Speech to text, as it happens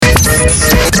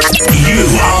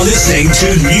listening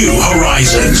to New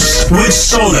Horizons with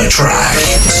SolarTrak.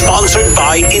 Sponsored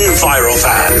by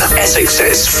Envirovan,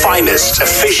 Essex's finest,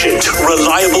 efficient,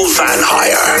 reliable van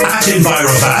hire. At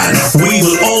Envirovan, we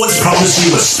will always promise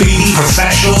you a speedy,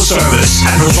 professional service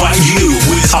and provide you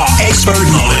with our expert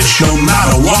knowledge no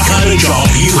matter what kind of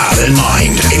job you have in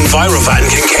mind. Envirovan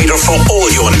can cater for all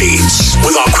your needs.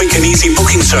 With our quick and easy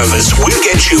booking service, we'll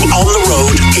get you on the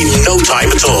road in no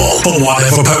time at all. For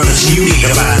whatever purpose you need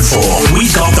a van for,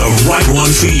 we've got the right one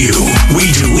for you.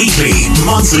 We do weekly,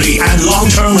 monthly, and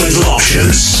long-term rental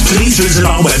options. Please visit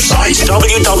our website,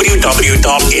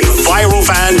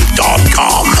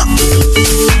 www.envirovan.com.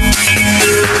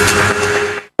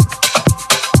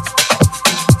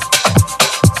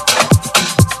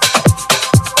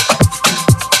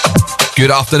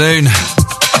 Good afternoon.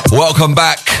 Welcome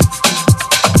back.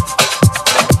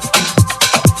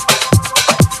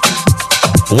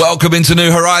 Welcome into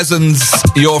New Horizons.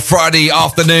 Your Friday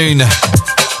afternoon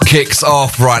kicks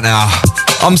off right now.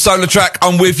 I'm SolarTrak.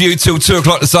 I'm with you till 2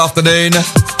 o'clock this afternoon.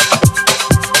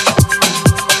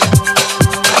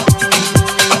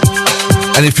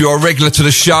 And if you're a regular to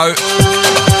the show,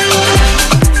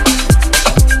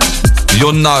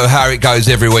 you'll know how it goes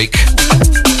every week.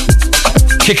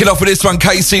 Kicking off with this one,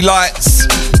 KC Lights.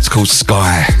 It's called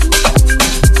Sky.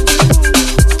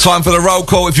 Time for the roll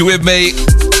call if you're with me.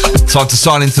 Time to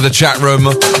sign into the chat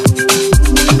room.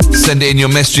 Send it in your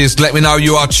messages. Let me know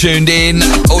you are tuned in.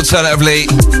 Alternatively,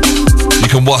 you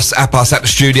can WhatsApp us at the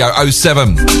studio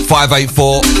 07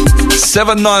 584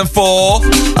 794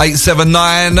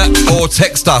 879 or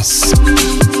text us.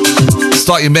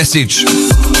 Start your message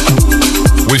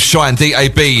with Shine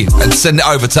DAB and send it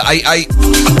over to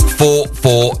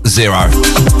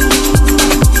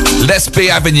 88440. Let's be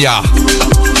having ya.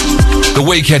 The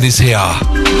weekend is here.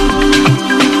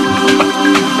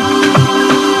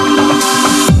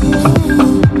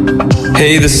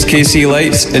 Hey, this is KC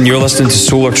Lights, and you're listening to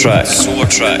SolarTrak.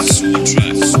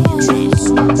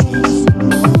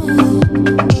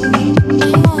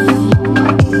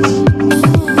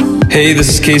 Hey, this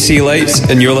is KC Lights,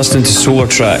 and you're listening to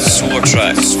SolarTrak.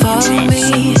 Follow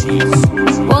me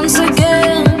once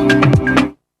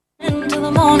again into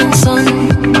the morning sun.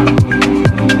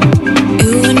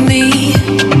 You and me,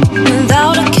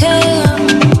 without a care.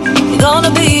 You're gonna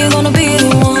be the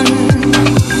one.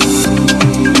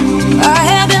 I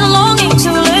have been longing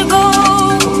to let go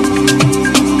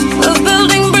of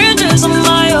building bridges on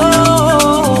my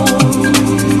own.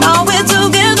 Now we're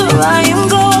together, I am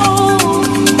gold,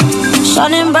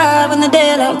 shining bright when the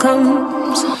daylight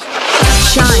comes.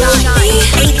 Shine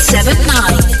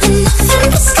 879. In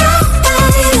the sky,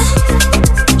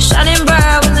 shining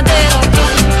bright when the daylight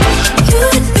comes. You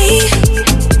and me,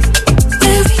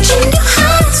 we're reaching new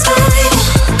heights,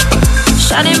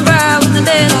 shining bright when the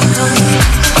daylight comes.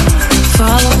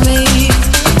 Follow me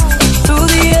through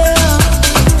the air,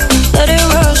 let it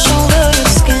rush over your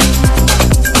skin,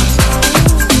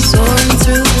 soaring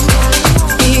through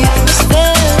the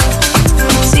atmosphere,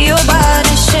 see your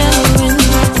body shimmering.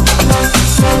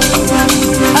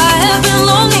 I have been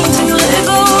longing to let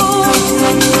go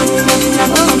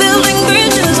of building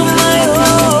bridges on my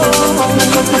own.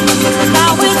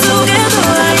 Now we're together,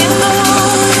 I am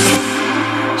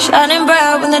gold, shining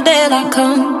bright when the daylight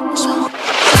comes.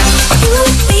 You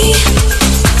and me,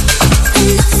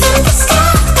 enough in the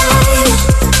sky,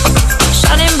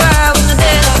 shining bright when the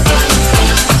daylight comes.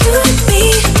 You and me,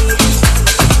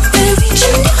 we're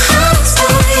reaching new heights,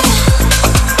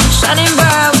 shining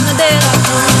bright when the daylight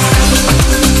comes.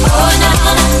 Oh na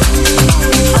na,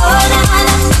 oh na na,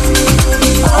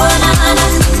 oh na na, oh na na,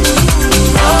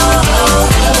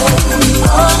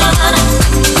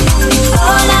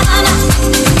 oh na na,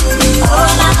 oh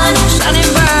na na, shining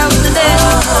bright when the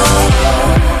daylight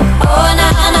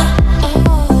comes.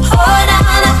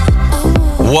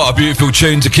 What a beautiful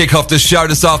tune to kick off the show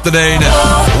this afternoon.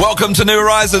 Welcome to New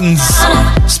Horizons,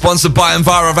 sponsored by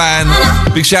Envirovan.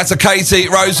 Big shout to Katie,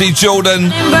 Rosie,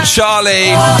 Jordan,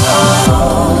 Charlie,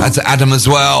 and to Adam as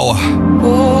well.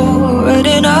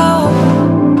 Already know,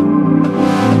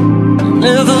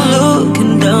 never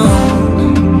looking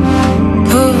down,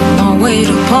 put my weight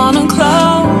upon a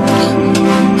cloud,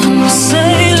 I'm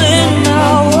sailing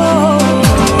now.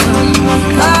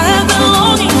 I have been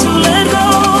longing to let go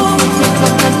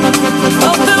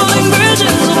of building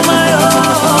bridges on my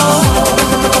own.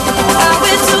 Now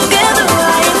we're together, I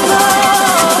am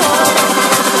gold,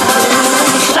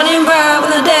 shining bright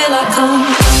when the daylight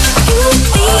comes. You and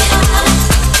me,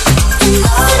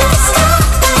 love in the sky,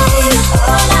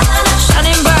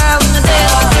 shining bright when the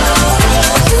daylight comes.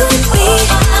 You and me,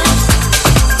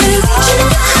 we're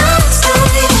reaching.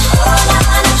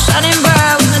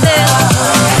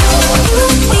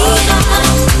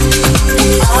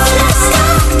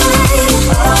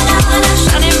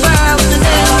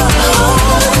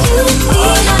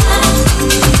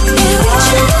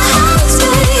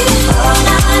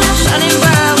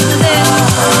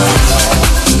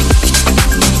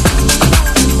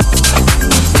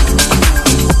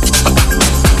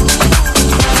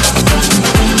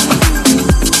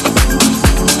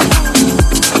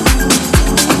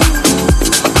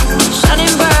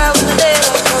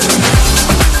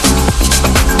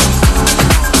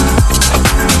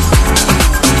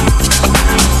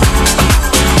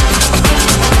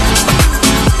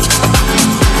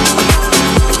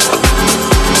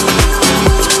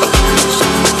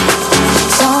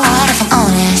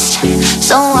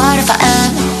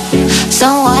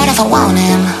 I want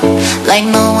him like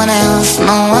no one else,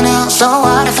 no one else. So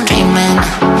what if I'm dreaming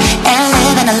and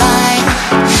living a lie?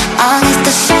 I'll get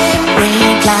the same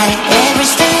reply every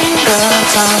single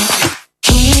time.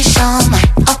 He's all mine,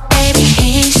 oh baby,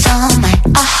 he's all mine.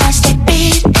 Our hearts they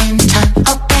beat in time,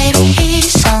 oh baby,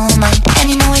 he's all mine. And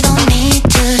you know we don't need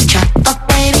to try, oh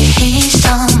baby, he's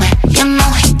all mine. You know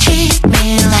he treats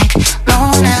me like no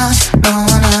one else, no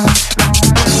one else.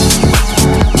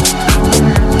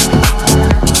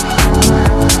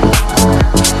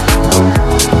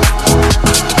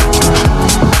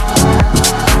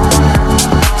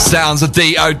 Sounds of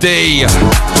D.O.D.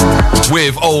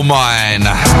 with All Mine.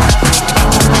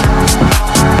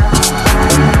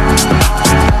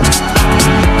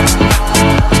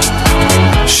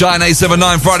 Shine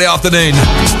 879 Friday afternoon.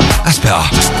 That's better.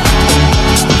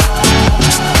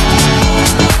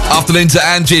 Afternoon to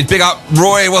Angie. Big up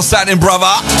Roy. What's happening, brother?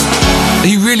 Are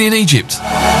you really in Egypt?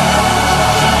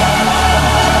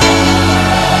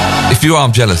 If you are,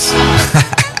 I'm jealous.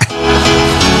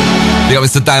 Big up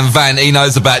Mr. Dan Van. He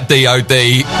knows about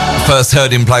D.O.D. First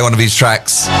heard him play one of his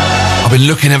tracks. I've been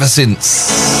looking ever since.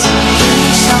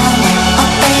 He's all mine, oh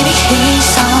baby,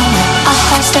 he's all mine. Our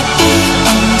hearts they beat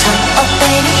in time, oh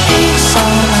baby, he's all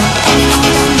mine. And you know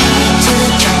we don't need to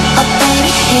try, oh baby,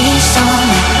 he's all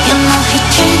mine. You know he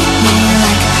treats me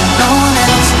like no one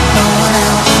else, no one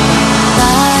else.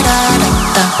 Da da da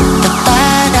da da da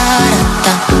da da da da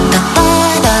da da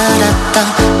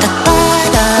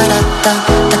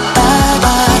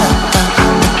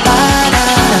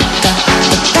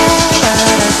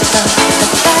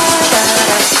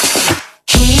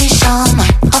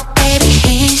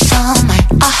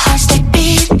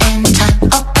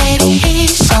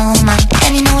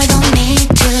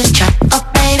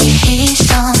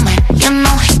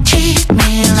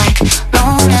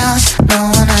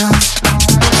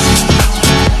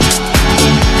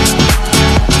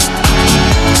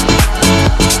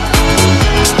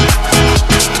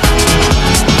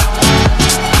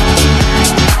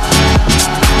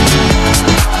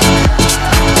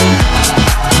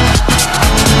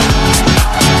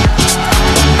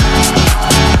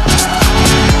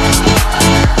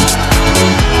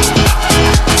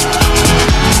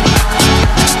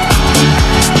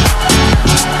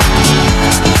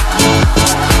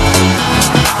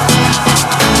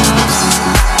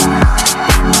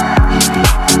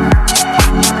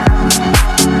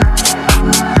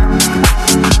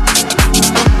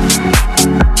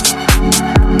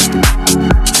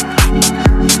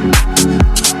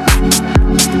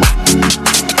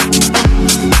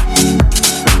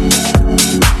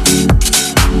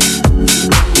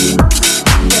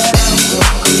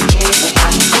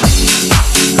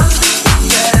da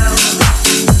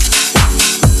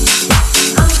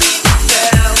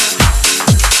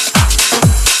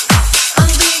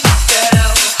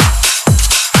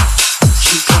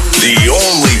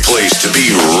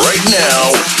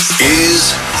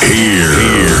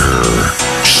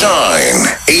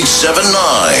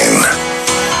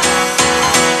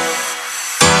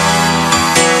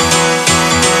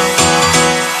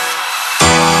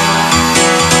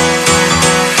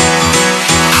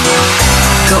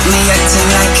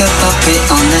da.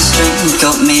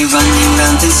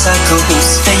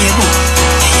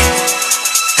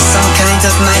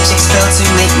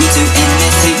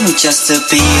 Just to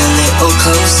be a little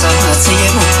closer to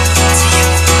you.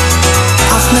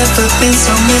 I've never been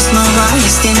so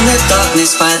mesmerized in the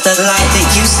darkness by the light that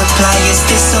you supply. Is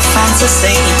this a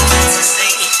fantasy?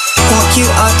 What you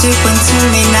are doing to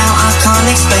me now I can't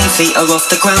explain. Feet are off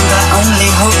the ground, I only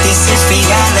hope this is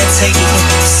reality.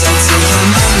 So tell your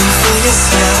mind for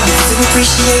yourself to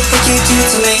appreciate what you do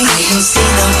to me. I ain't seen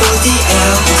nobody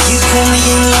else. You pull me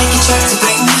in like you tried to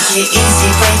bring me here.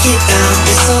 Easy, break it down.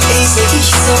 It's so easy,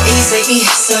 so easy.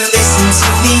 So listen to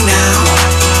me now.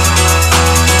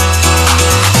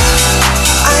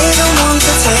 I don't want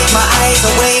to take my eyes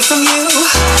away from you.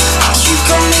 You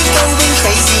got me going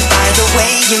crazy by the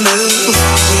way you move.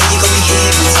 Yeah, you got me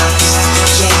hypnotized.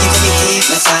 Yeah, you got me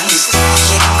hypnotized.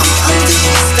 Yeah, I'm under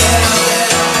your spell.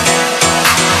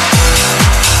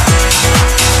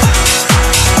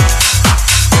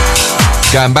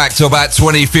 Going back to about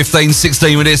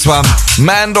 2015-16 with this one.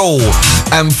 Mandel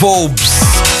and Forbes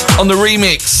on the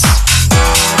remix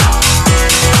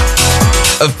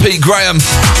of Pete Graham.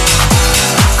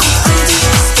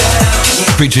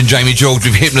 Featuring Jamie George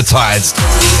with Hypnotised.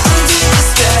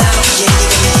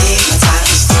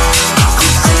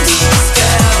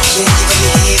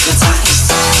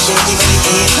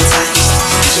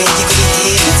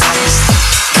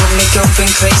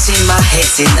 Going crazy, my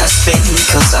head's in a spin,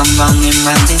 'cause I'm running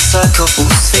round in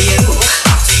circles for you.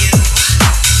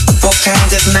 What kind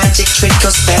of magic trick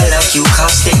or spell are you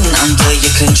casting? Under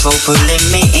your control, pulling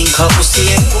me in close to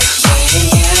you.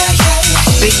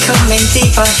 Becoming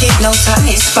deeper,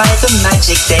 hypnotized by the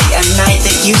magic day and night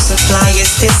that you supply.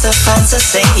 Is this a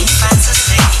fantasy?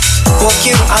 What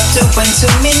you are doing to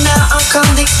me now, I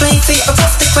can't explain. Feet are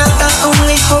off the ground, I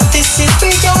only hope this is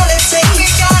reality.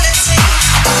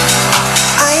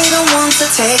 I don't want to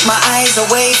take my eyes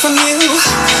away from you.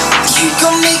 You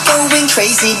got me going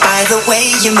crazy by the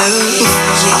way you move.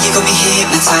 Yeah, you got me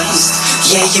hypnotized.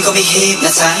 Yeah, you got me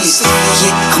hypnotized.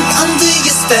 Yeah, I'm under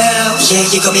your spell. Yeah,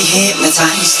 you got me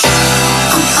hypnotized.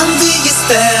 I'm under your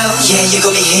spell. Yeah, you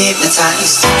got me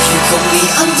hypnotized. You got me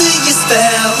under your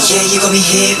spell. Yeah, you got me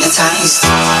hypnotized.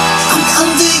 I'm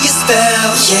under your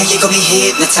spell. Yeah, you got me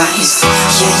hypnotized.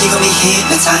 Yeah, you got me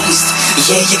hypnotized.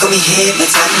 Yeah, you got me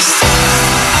hypnotized.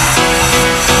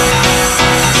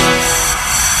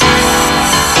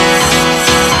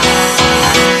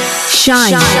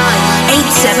 Shine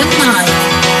 879.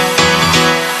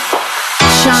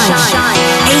 Shine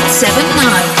 879.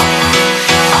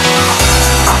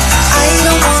 I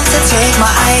don't want to take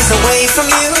my eyes away from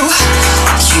you.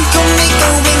 You got me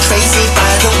going crazy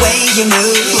by the way you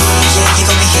move. Yeah, you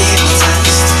got me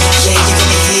hypnotized. Yeah, you got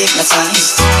me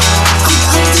hypnotized. I'm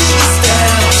under your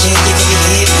spell. Yeah, you got me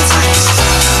hypnotized.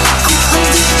 I'm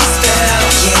under your spell.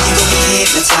 Yeah, you got me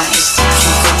hypnotized.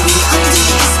 You got me under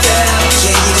your spell.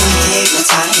 Yeah, you got me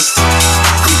hypnotized.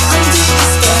 I'm under your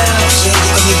spell. Yeah,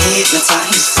 you got me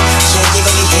hypnotized. Yeah, you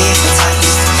got me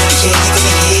hypnotized. Yeah, you got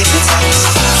me hypnotized.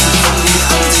 You got me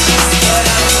under your spell.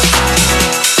 You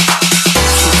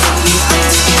got me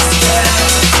under your spell.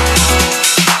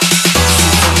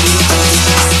 You got me under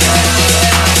your spell.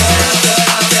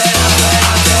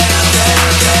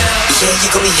 Yeah, you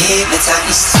got me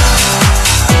hypnotized.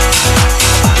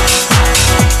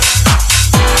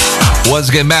 Once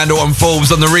again, Mandel and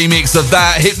Forbes on the remix of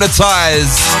that,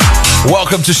 Hypnotize.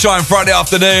 Welcome to Shine Friday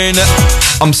afternoon.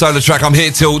 I'm SolarTrak, I'm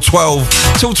here till 12.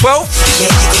 Till 12?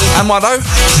 Am I though?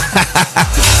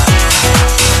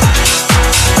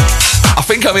 I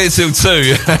think I'm here till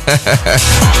 2.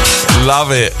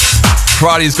 Love it.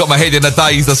 Friday's got my head in a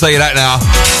daze, I'll say that now.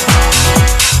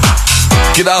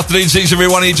 Good afternoon to each and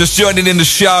everyone who just joining in the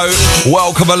show.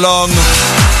 Welcome along.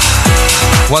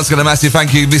 Once again, a massive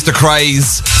thank you, Mr.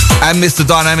 Craze and Mr.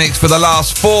 Dynamics for the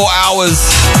last 4 hours.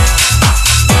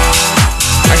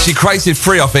 Actually, Craze did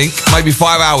 3, I think. Maybe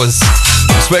 5 hours.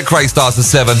 I swear Craze starts at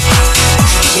 7. Yeah,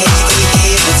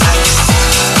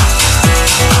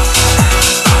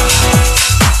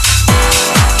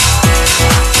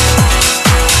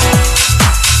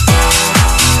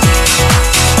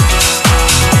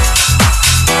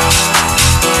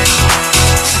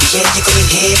 you got me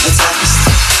hypnotized.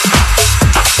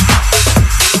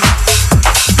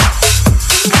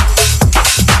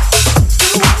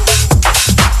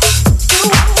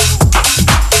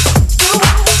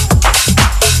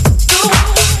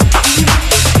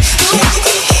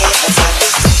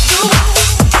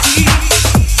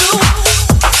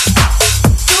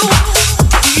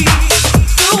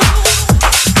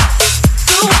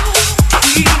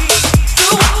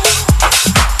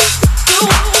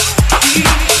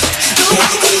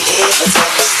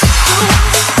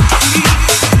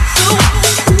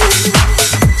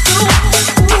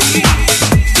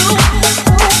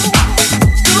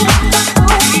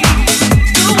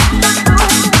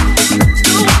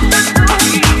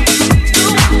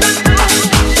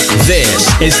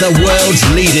 It's the world's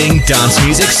leading dance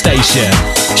music station.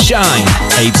 Shine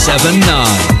 879.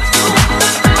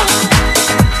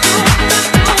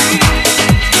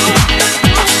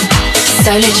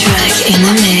 SolarTrak in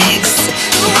the mix.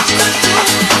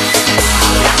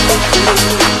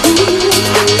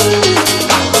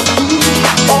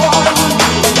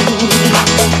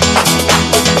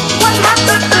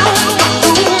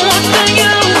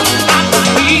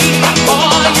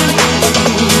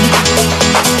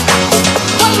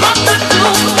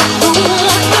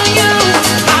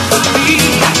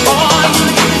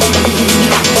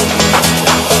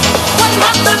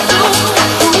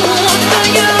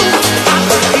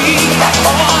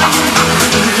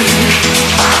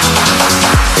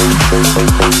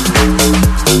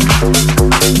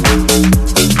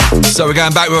 So we're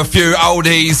going back with a few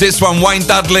oldies. This one, Wayne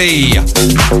Dudley,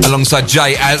 alongside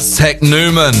Jay Aztec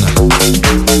Newman.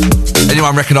 Anyone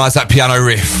Anyone recognise that piano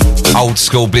riff? Old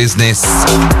school business.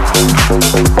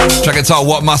 Track and title,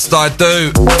 What Must I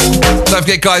Do? Don't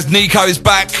forget, guys, Nico's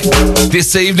back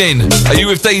this evening. Are you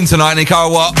with Dean tonight, Nico,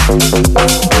 or what?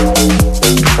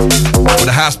 For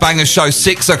the House Bangers show,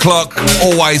 6 o'clock.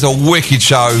 Always a wicked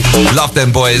show. Love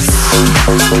them boys.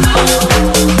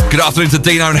 Good afternoon to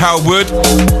Dino and Harold Wood.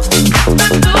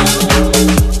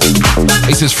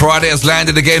 He says Friday has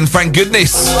landed again. Thank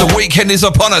goodness. The weekend is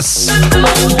upon us.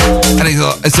 And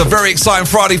it's a very exciting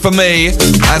Friday for me,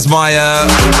 as my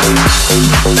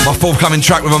forthcoming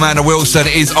track with Amanda Wilson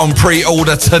is on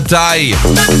pre-order today.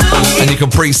 And you can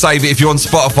pre-save it if you're on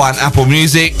Spotify and Apple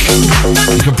Music.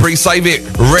 You can pre-save it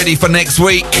ready for next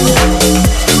week.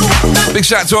 Big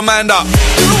shout out to Amanda.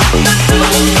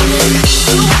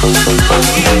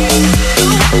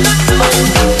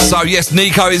 So yes,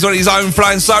 Nico is on his own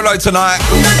flying solo tonight.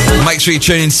 Make sure you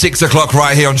tune in 6 o'clock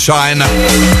right here on Shine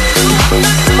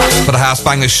for the House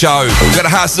Bangers show. We've got the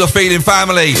House of the Feeling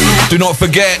family. Do not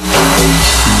forget,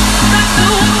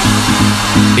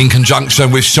 in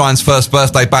conjunction with Shine's first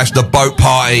birthday bash, the boat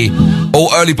party.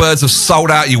 All early birds have sold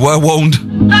out, you were warned.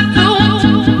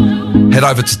 Head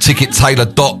over to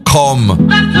tickettailor.com.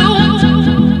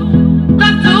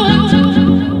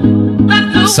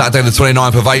 Saturday the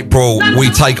 29th of April, we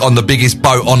take on the biggest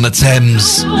boat on the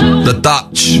Thames, the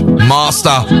Dutch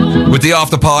Master, with the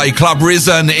after party, Club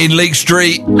Risen in Leake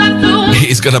Street. It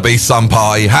is going to be some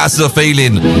party. How's the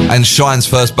feeling? And Shine's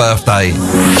first birthday.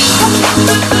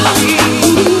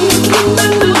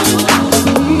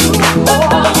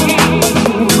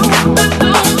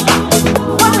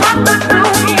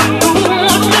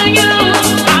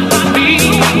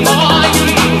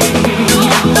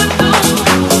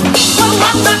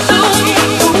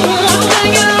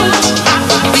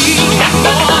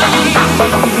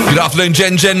 Good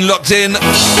afternoon, Jen locked in.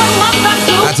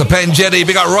 That's a Pen Jetty.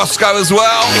 Big up Roscoe as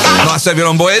well. Nice to have you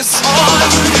on, boys.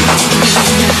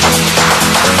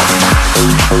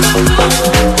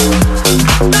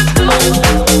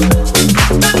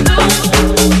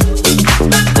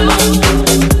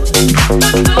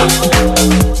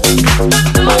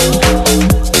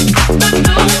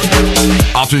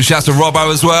 Afternoon shouts to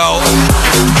Robbo as well.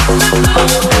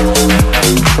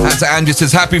 That's to Andrew,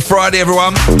 says happy Friday,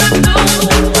 everyone.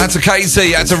 That's to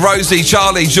Katie, that's to Rosie,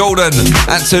 Charlie, Jordan,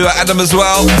 and to Adam as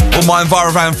well. All my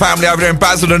EnviroVan family over there in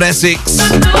Basildon, Essex.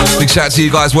 Big shout out to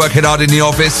you guys working hard in the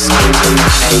office.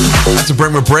 That's to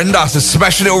Brentwood Brenda, so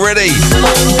smashing it already.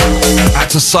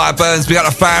 That's to Sideburns, big up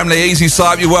the family. Easy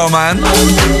Side, you well, man.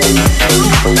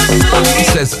 He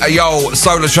says, hey, yo,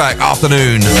 SolarTrak,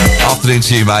 afternoon. Afternoon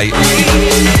to you, mate.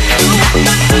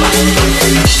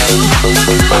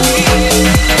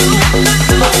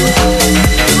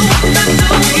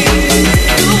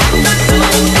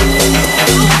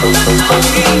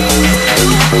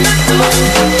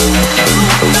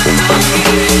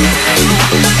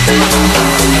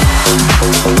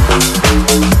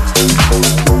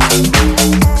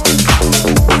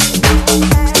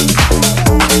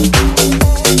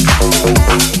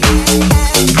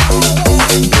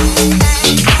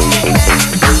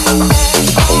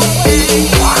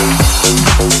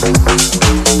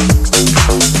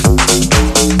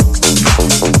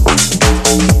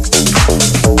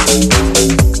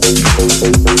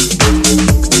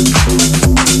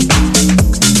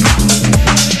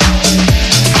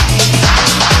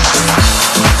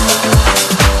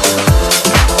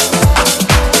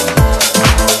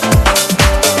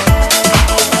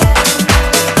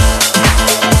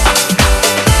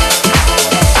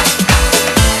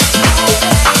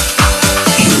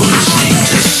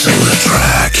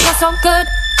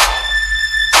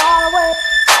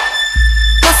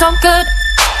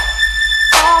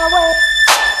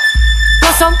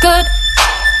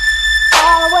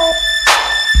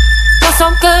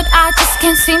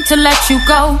 Seem to let you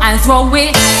go and throw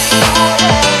it away.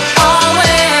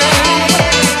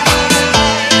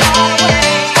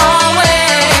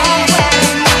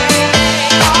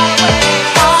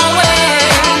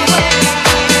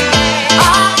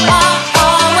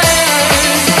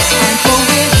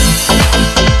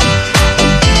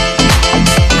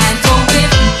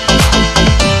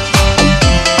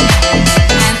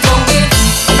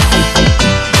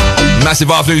 Massive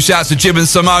afternoon shouts to Jim and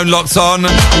Simone locked on.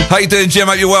 How you doing, Jim?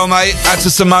 Hope you're well, mate. And to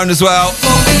Simone as well.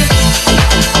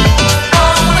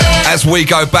 As we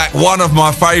go back, one of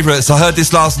my favourites. I heard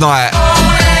this last night,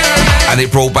 and it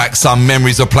brought back some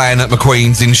memories of playing at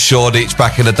McQueen's in Shoreditch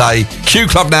back in the day. Q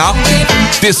Club now.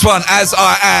 This one, As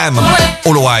I Am,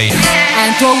 all the way.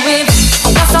 And throw it.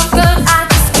 You're so good, I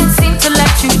just can't seem to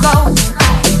let you go.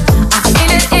 I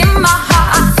feel it in my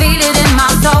heart, I feel it in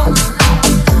my soul.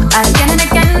 Again and again.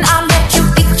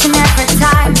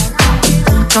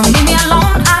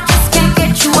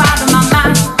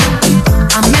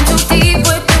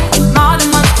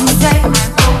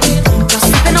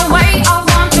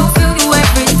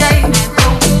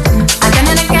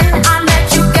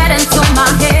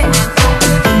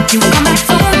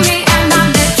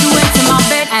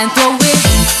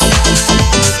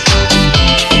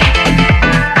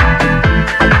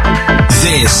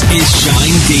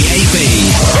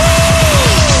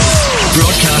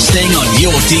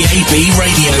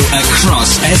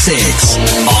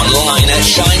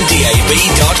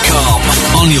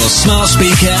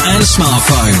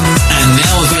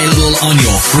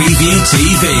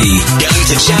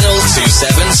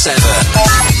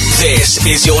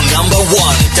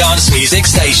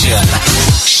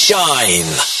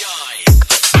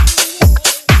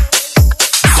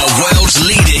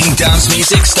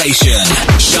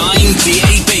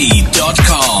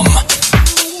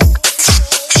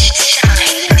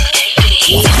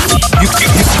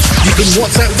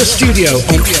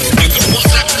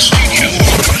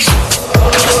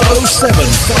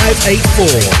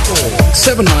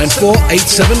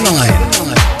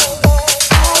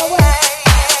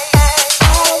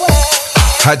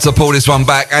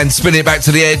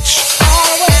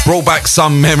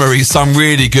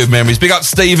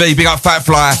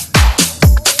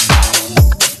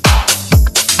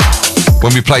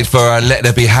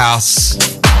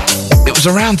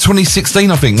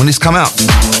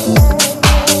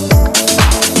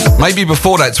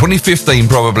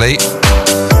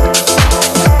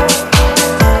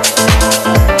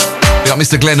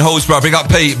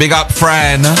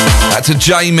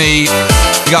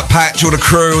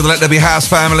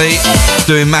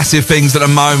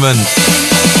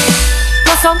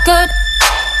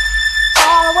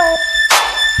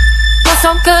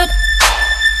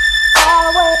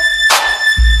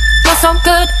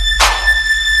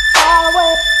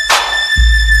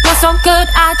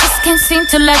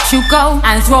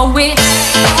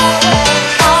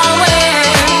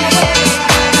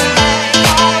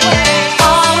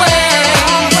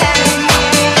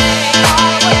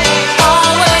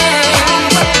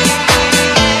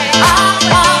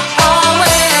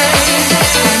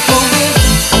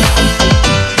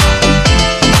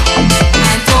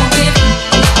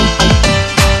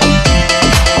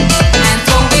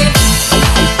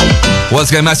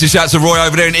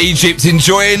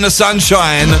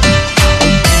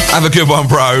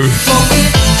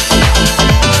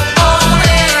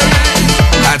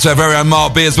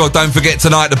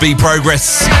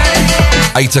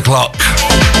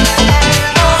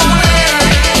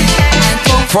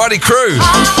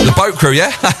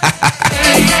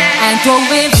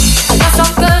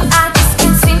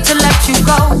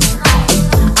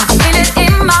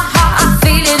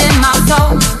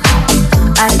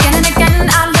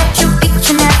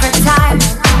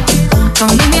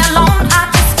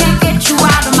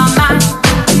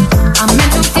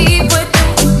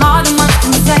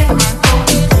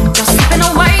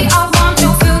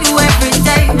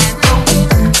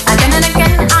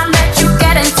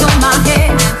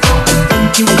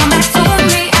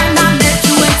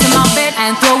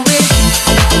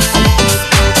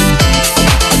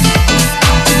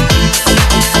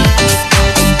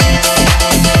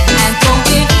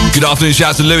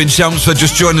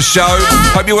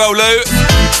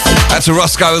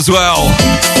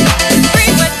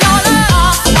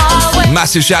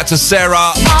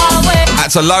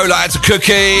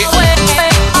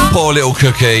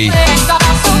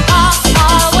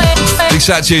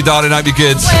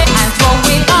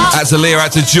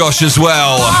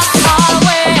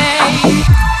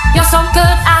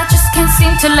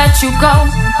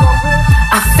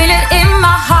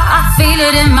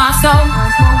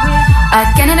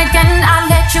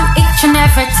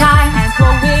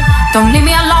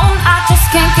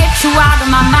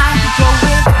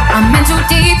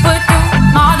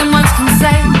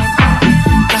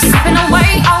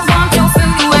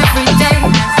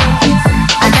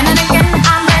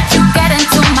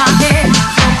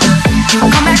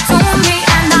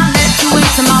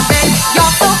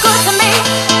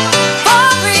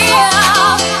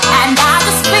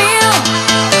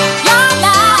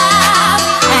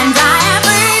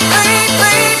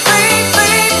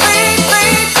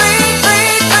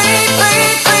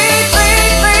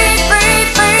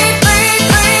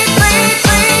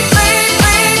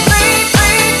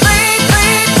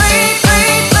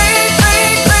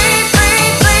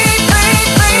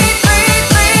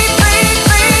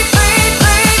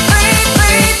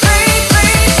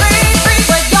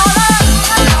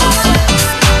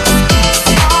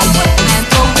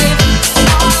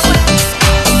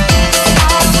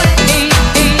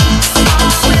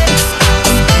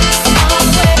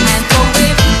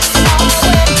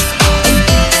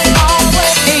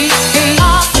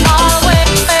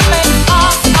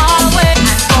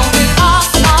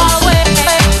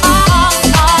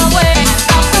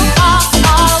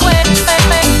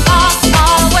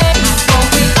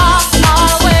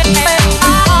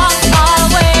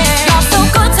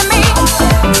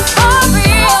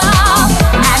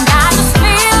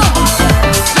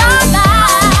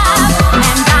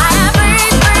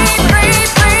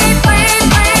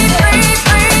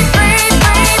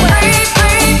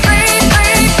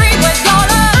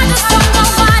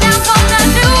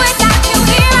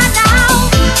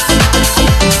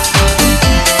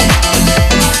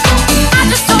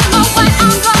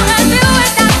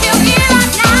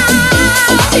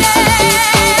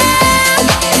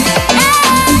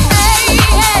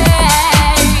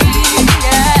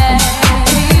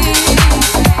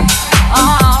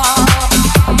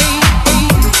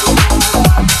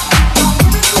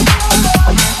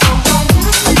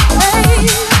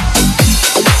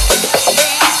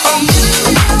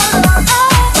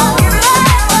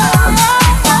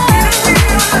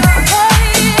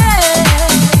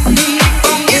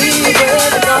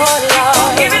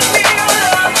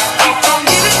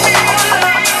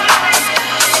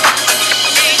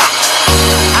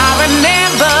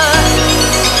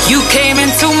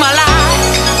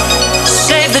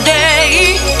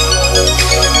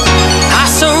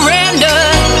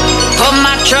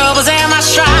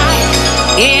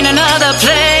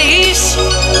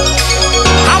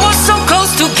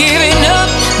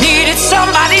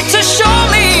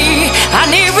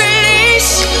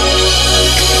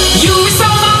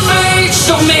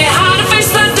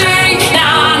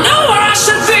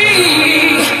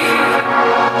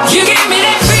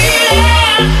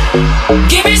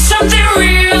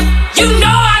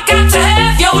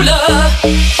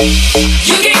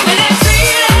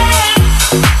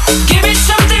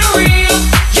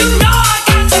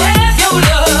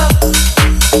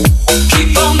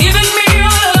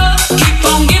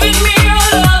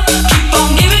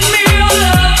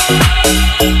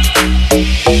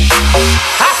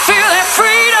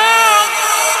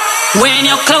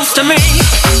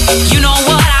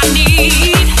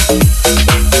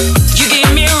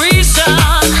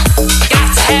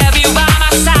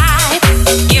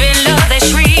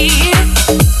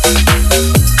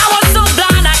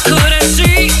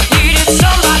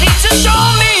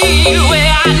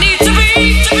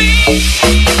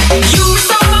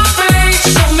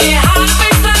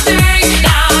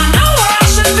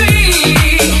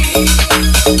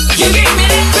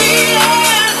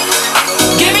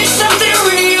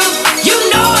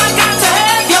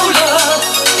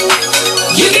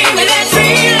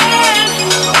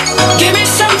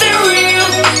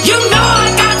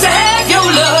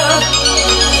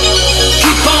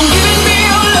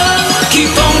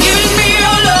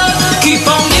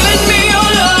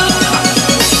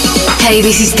 Hey,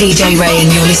 this is DJ Ray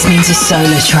and you're listening to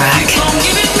SolarTrak.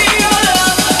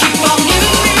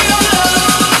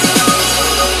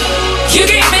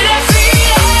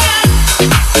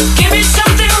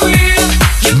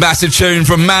 Massive tune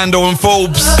from Mando and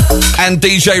Forbes and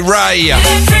DJ Ray.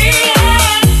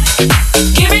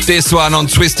 This one on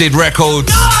Twisted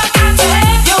Records.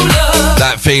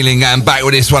 That feeling, and back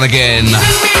with this one again. Keep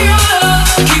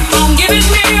on giving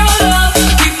me your love.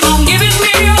 Keep on giving me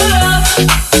your love.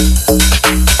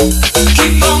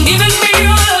 Keep on giving me your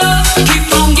love.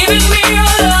 Keep on giving me your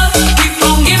love. Keep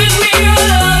on giving me your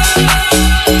love. Keep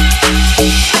on giving me your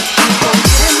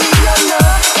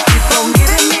love. Keep on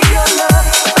giving me your love.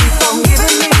 Keep on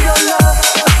giving me your love.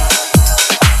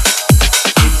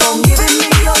 Keep on giving me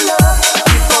your love. Keep on giving me your love.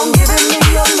 Keep on giving me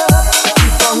your love.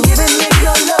 Keep on giving me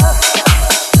your love.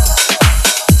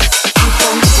 Keep on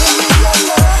giving me your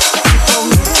love. Keep on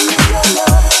giving me your love. Keep on giving me your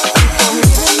love. Keep on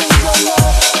giving me your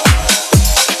love.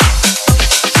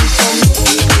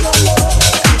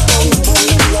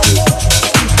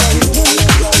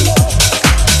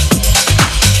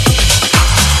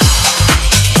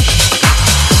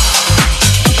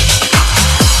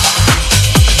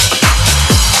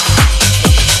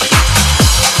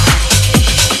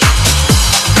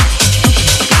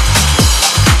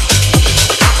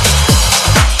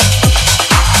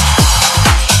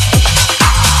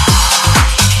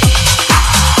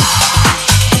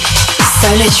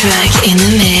 SolarTrak in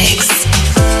the mix.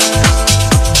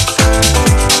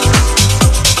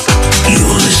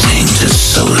 You're listening to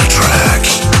SolarTrak.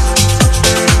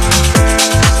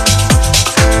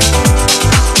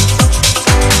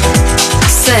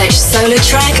 Search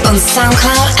SolarTrak on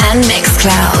SoundCloud and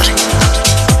Mixcloud.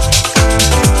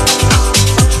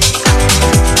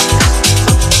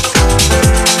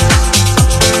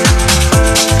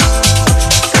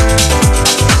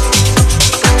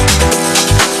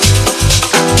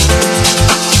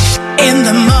 In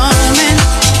the moment,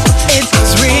 it was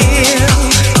real.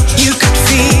 You could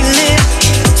feel it,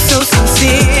 so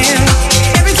sincere.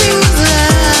 Everything was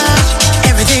love,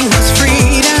 everything was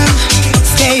freedom.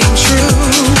 Staying true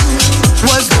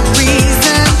was the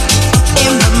reason.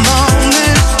 In the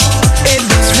moment, it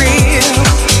was real.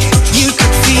 You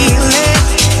could feel it,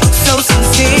 so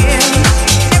sincere.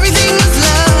 Everything was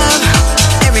love,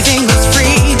 everything was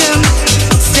freedom.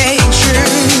 Staying true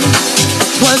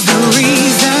was the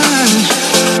reason.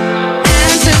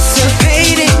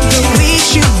 Anticipating the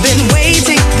weeks you've been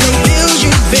waiting, the bills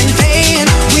you've been paying.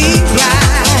 We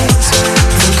rise.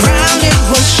 The ground it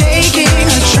was shaking.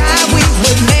 A try we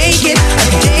would make it. A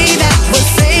day that was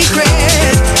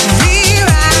sacred. We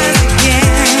rise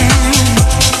again.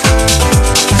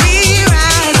 We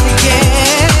rise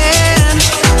again.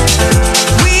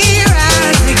 We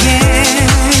rise again.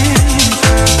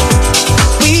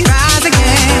 We rise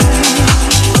again.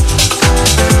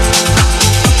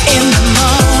 In the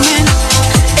moment,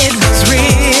 it was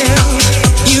real.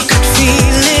 You could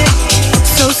feel it,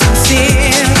 so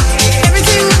sincere.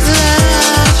 Everything was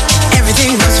love,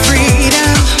 everything was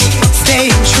freedom.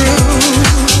 Staying true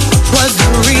was the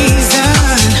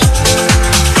reason.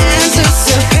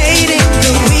 Anticipating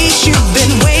the weeks you've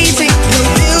been waiting, the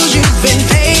bills you've been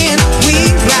paying. We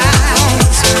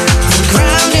rise. The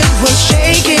ground it was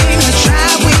shaking. A try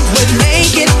we would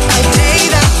make it. A day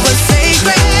that was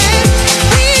sacred.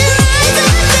 We rise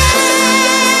again.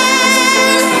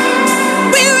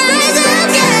 We rise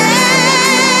again.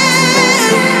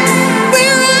 We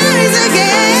rise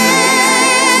again.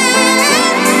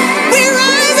 We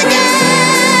rise again.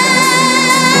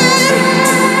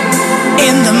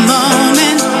 In the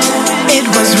moment, it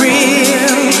was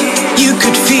real. You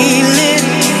could feel it,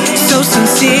 so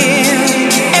sincere.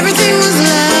 Everything was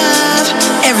love,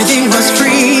 everything was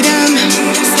freedom.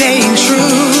 Staying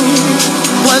true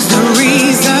was the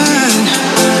reason.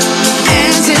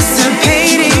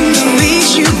 Anticipating the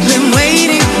weeks you've been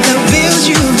waiting, the bills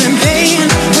you've been paying.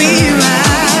 We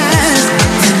rise.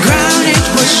 The ground it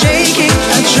was shaking.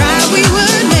 A try we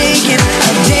would make it.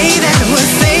 A day that was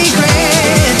sacred.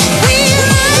 We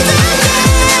rise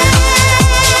again.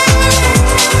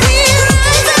 We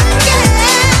rise again.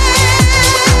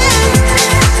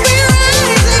 We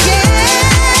rise again.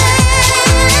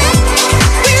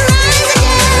 We rise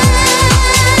again.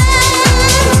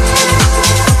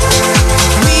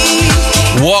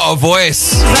 We What a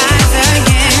voice. rise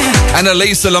again. And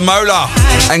Elisa Lamola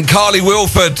and Carly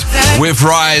Wilford with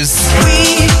Rise.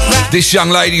 We rise This young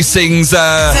lady sings,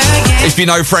 if you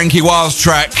know Frankie Wild's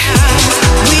track,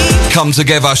 we Come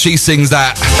Together. She sings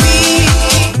that.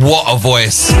 What a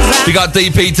voice. We got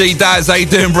DPT Daz. How you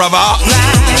doing, brother?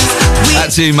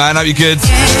 That's you, man. Hope you're good.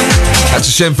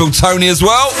 That's to Shenfield Tony as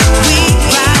well.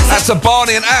 That's to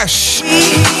Barney and Ash.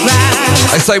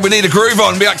 They say we need a groove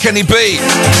on. Be like Kenny B.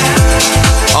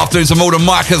 After doing some more than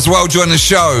Mike as well, join the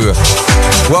show.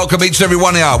 Welcome each and every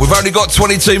one of you. We've only got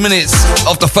 22 minutes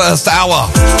of the first hour.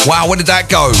 Wow, where did that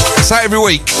go? It's that every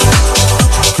week.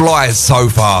 Flies so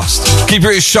fast. Keep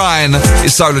it shine.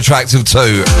 It's SolarTrak till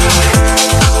 2.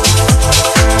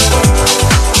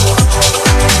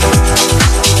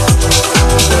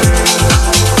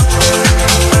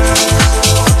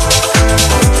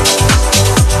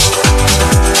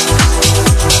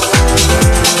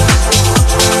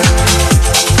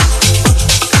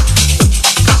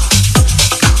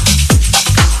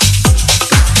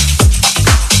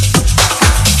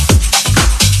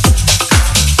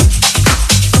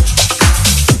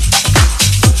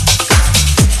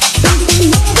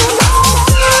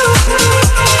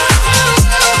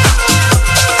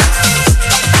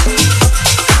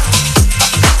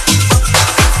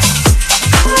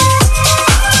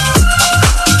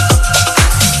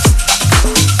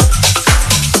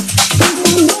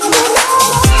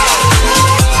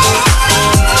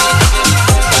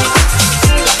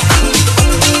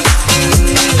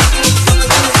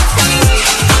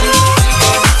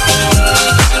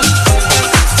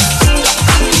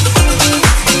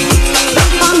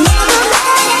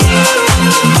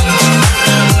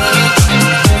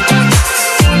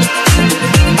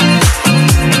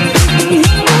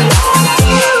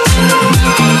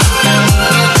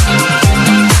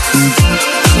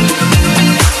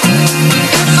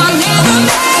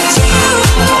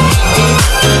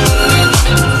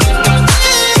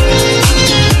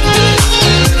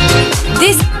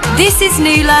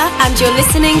 And you're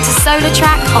listening to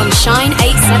SolarTrak on Shine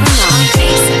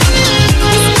 879.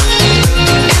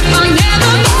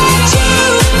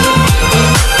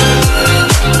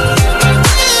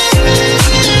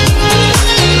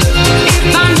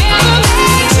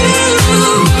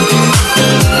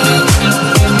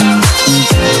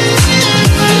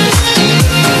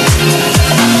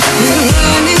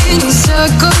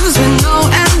 Circles with no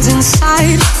ends in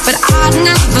sight, but I'd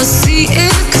never see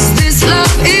it 'cause this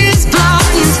love is blind.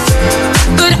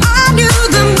 But I knew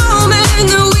the moment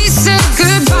that we said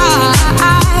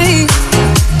goodbye.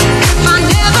 If I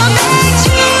never met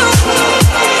you,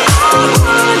 I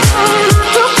wouldn't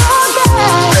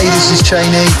forget. Hey, this is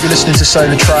Cheney. You're listening to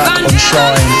SolarTrak on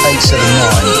Shine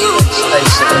 879.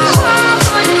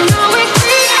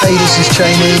 Hey, this is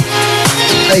Cheney.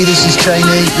 Hey, this is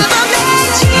Cheney.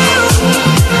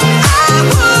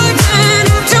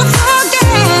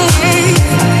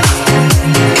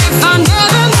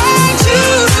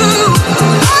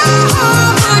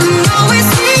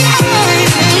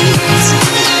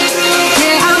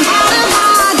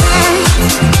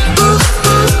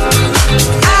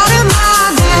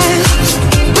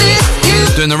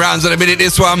 Doing the rounds in a minute,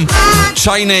 this one.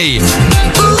 Cheney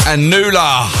and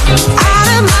Nula.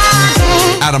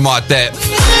 Out of my depth.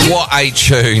 What a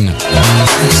tune.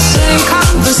 Same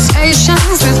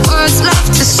conversations with words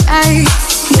left to say.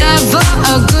 Never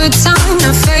a good time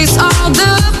to face all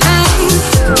the pain.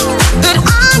 But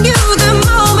I knew the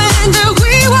moment that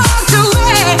we walked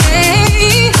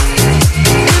away.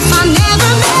 If I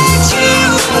never met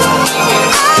you,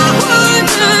 I wouldn't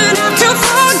have to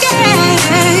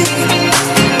forget.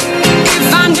 If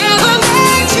I never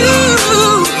met you,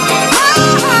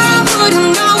 I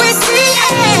wouldn't always be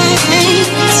it.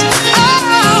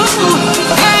 Oh,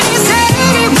 and he said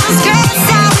he was scared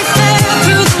how we fell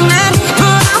through the net,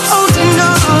 but I'm holding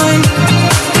on.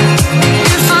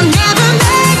 If I never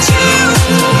met you,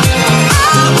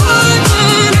 I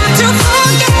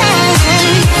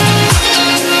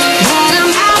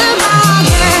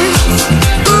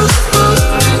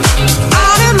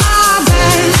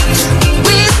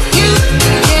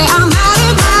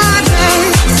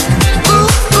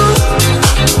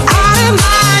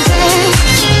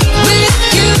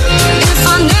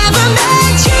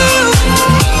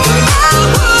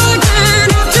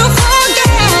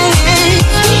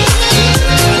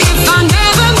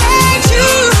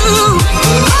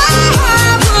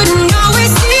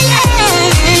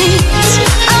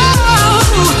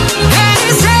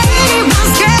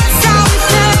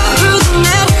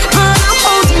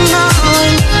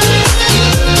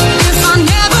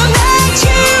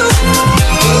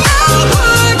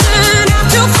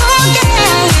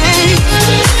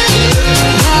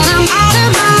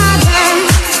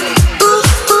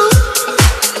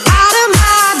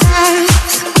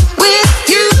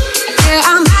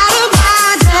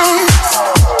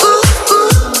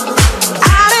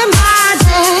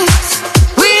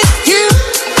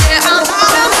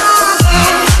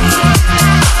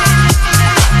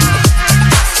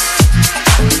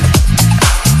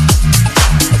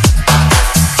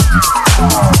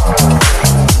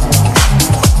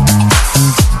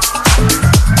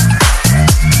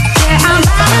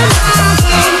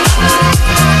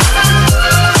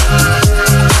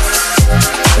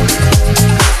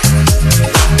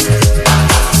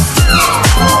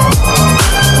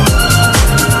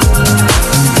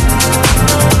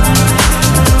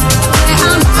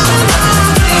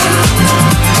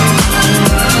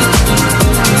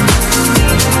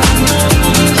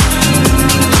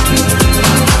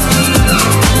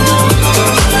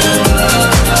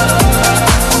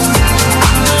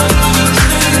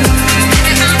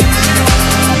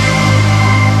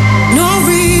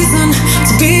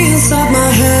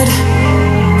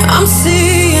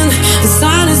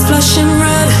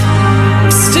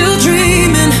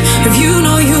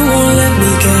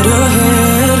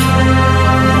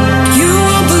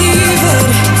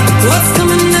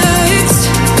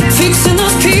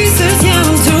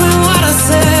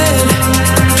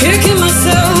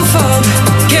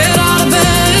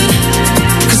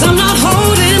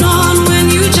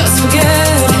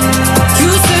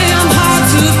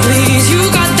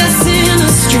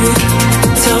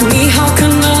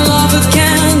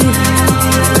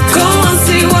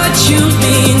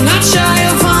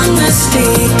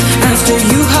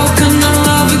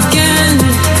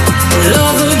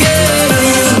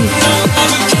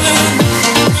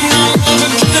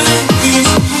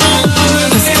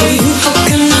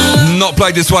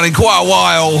played this one in quite a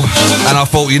while, and I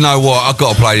thought, you know what, I've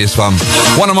got to play this one.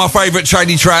 One of my favourite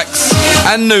trainee tracks,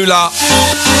 and Nula.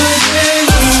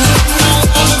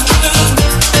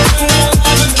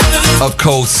 Of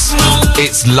course,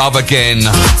 it's Love Again.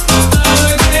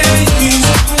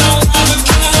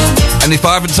 And if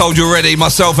I haven't told you already,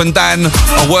 myself and Dan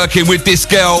are working with this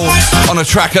girl on a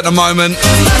track at the moment.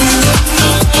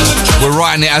 We're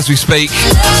writing it as we speak.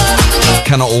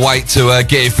 Cannot wait to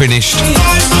get it finished.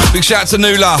 Big shout out to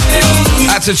Nula.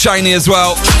 Out to Cheney as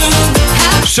well.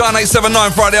 Shine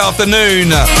 879 Friday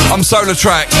afternoon. I'm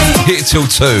SolarTrak. Hit it till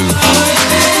 2.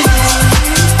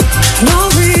 No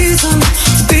reason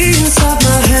to be inside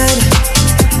my head.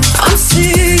 I'm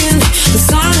seeing the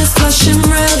sign is flashing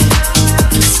red.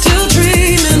 Still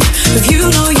dreaming if you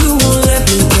know you won't let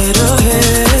me get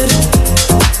ahead.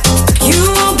 You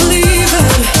won't believe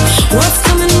it. What's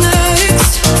coming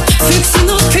next? Fixing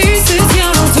those pieces, yeah,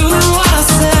 I'm doing what I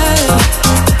said.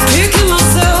 Picking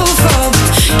myself up,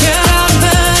 get out of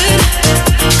bed.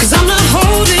 'Cause I'm not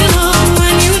holding on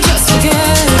when you just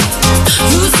forget.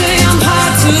 You say I'm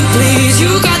hard to please,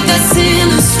 you got that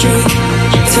sinner streak.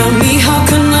 Tell me how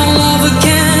can I love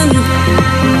again?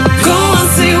 Go on,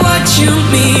 say what you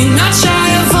mean, not shy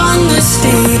of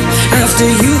honesty. After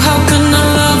you, how can I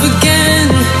love again?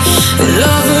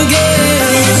 Love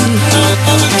again.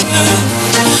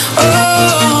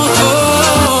 Oh,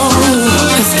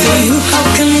 after you, how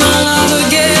can I love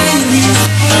again?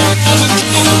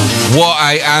 What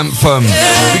a anthem.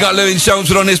 We got Louis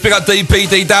Chelmsford on this. Big up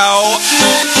DPD Dow.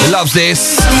 He loves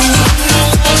this.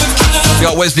 We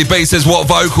got Wesley B says what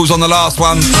vocals on the last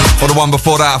one, or the one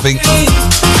before that, I think.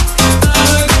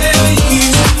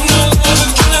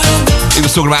 He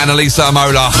was talking about Annalisa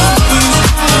Amola.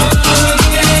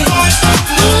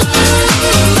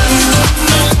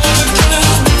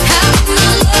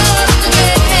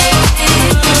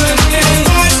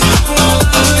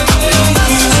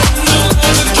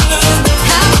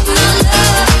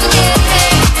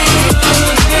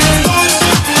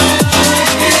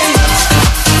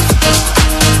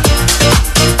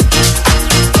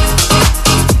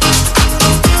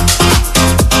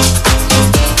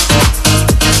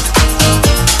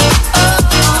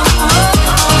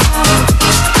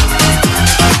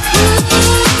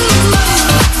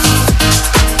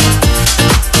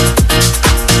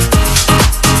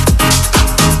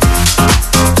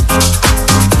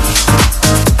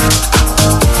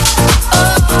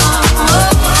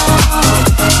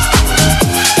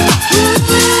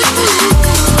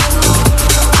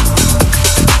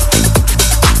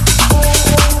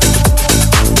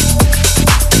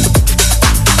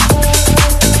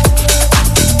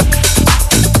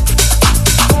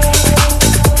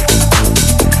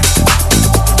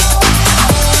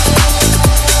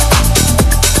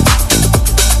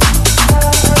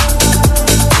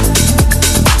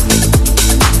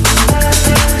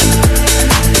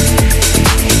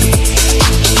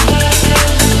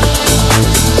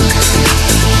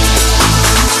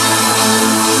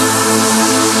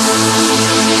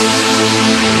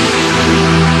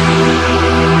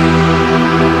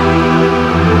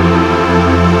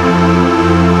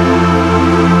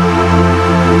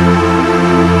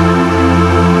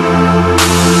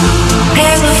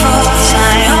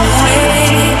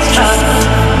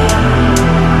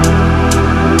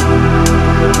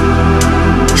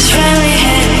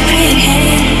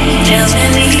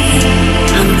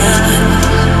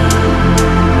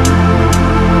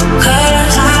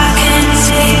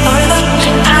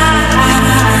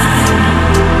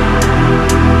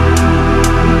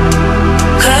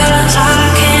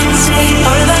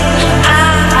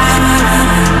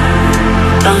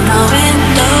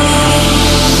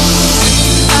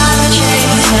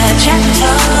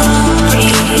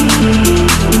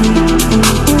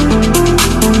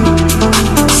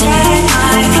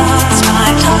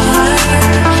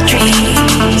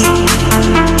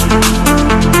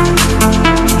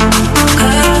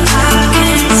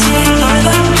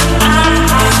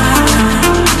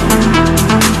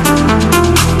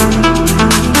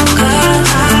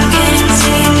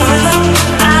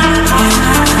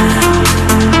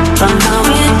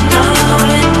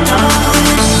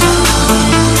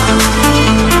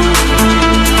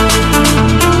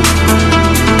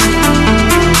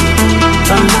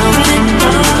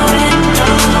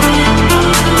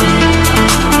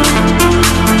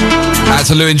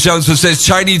 To Lewin Jones who says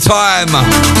Chinese time.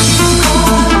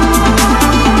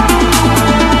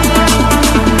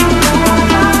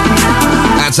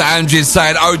 And to Amjid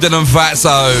saying Odin and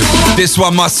Fatso. This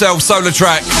one myself,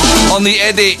 SolarTrak, on the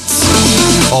edit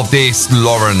of this,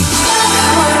 Lauren.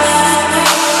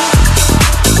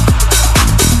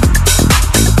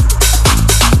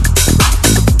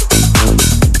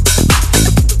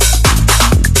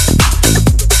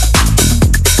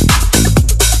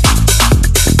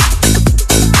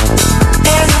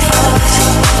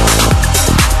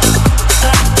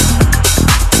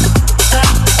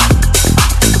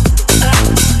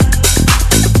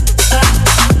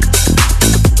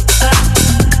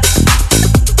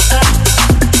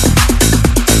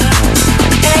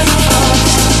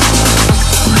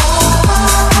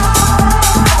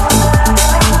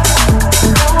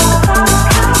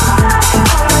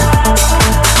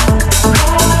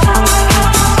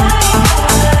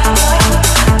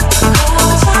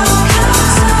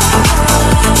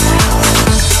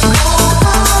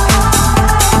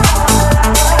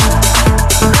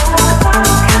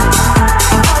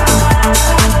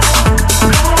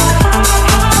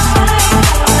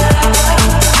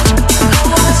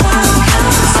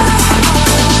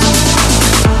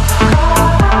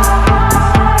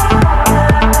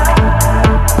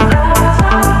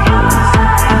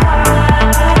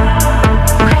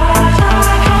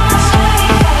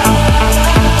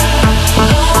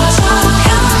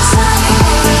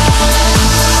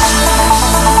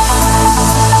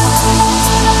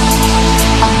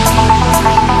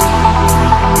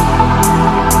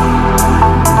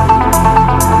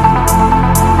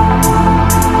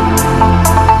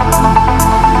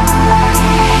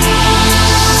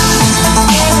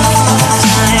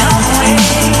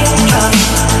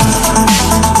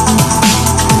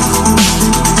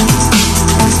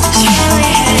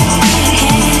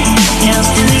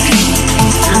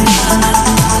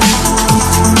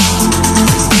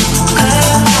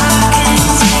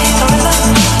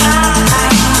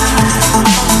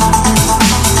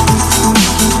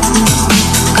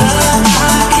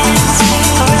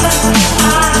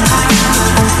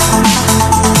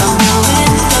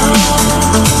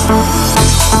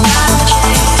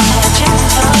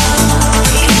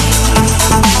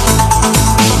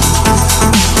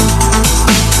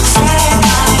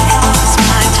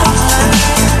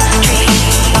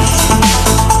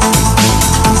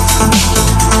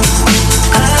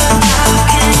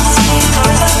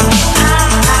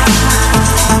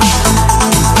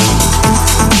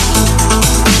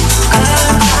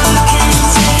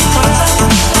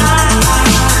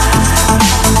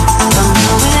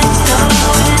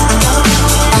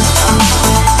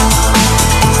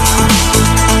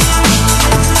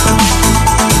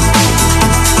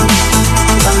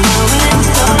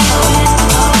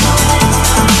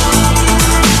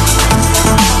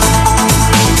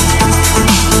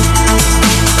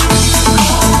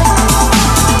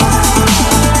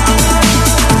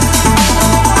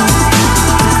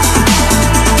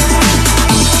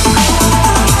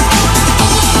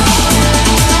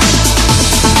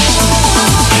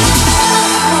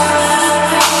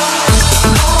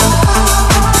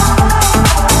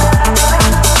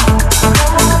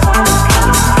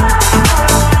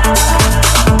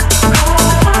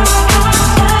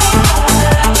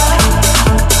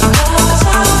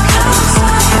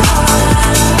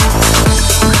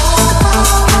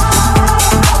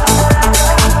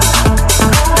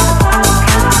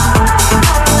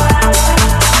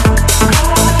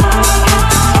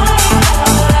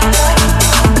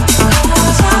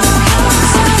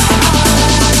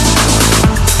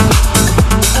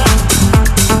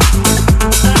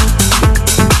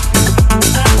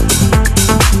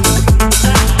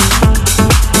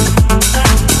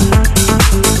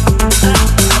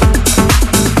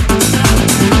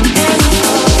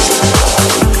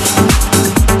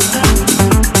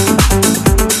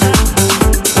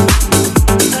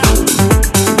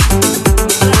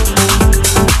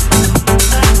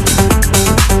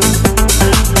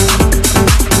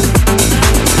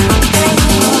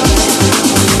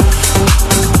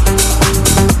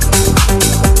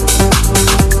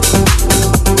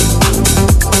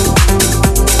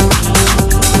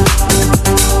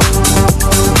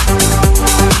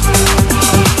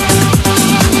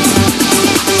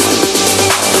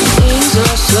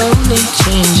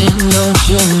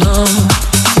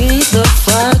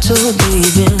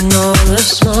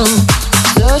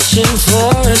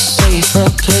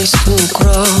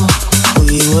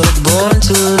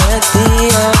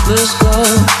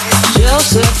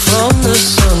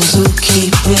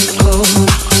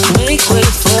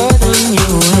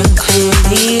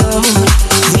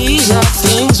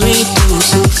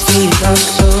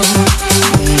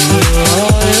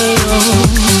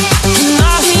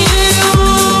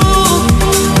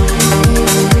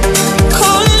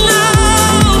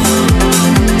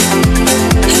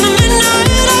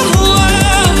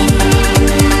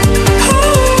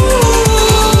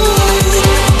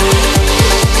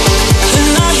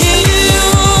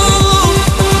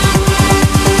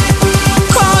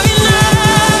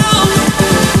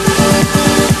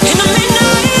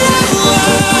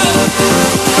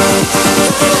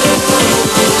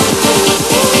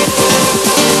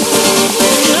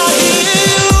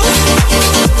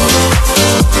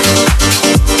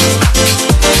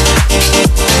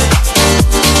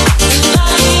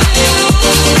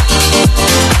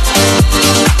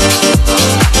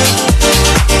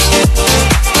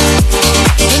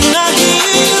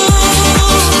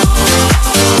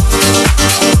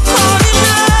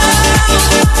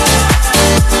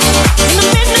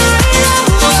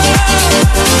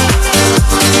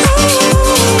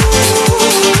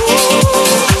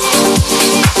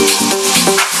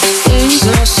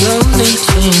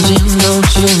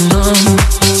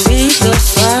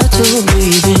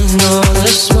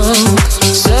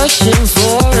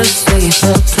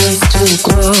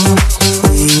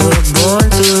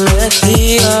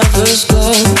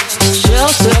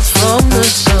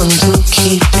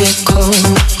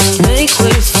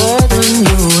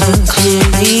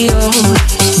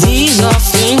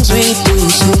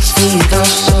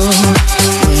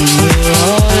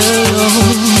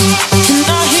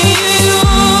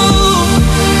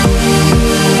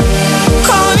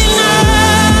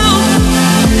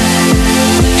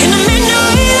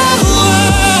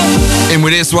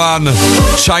 with this one.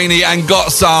 Cheney and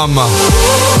Got Some.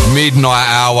 Midnight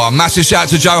Hour. Massive shout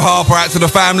to Joe Harper, out to the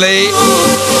family.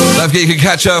 Don't forget you can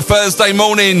catch her Thursday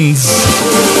mornings.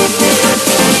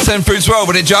 10 through 12,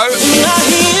 isn't it, Joe?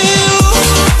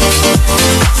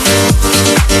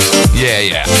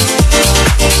 Yeah.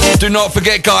 Do not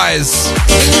forget, guys,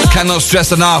 cannot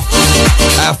stress enough,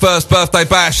 our first birthday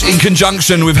bash in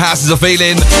conjunction with Houses of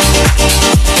Feeling.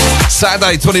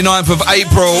 Saturday, 29th of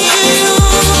April,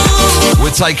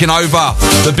 we're taking over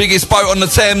the biggest boat on the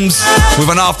Thames with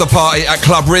an after party at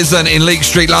Club Risen in Leek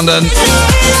Street, London.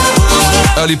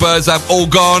 Early birds have all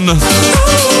gone.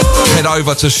 Head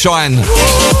over to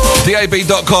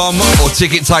shine.dab.com or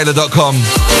tickettailor.com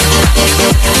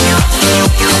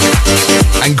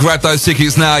and grab those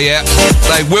tickets now, yeah?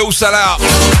 They will sell out.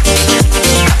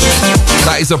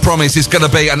 That is a promise. It's going to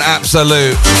be an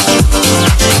absolute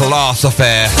class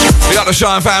affair. We got the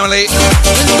Shine family.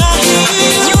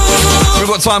 We've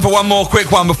got time for one more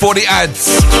quick one before the ads.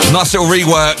 Nice little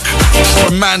rework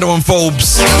from Mando and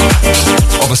Forbes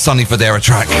of a Sonny Fodera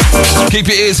track. Keep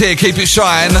your ears here, keep it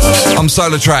shine. I'm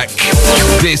SolarTrak.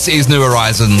 This is New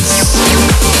Horizons.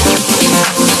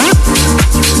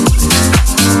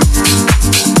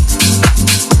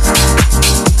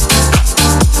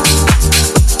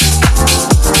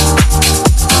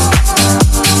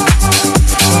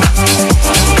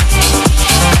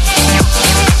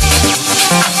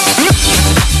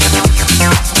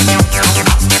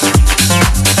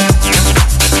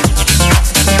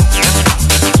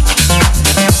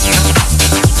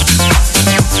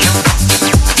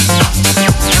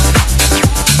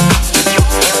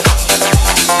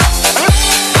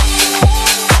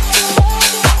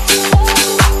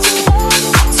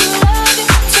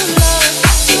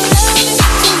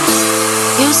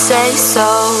 So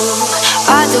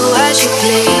I do as you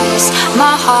please.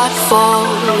 My heart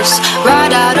falls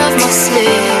right out of my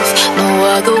sleeve.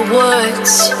 No other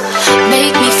words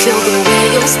make me feel the way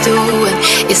yours do, and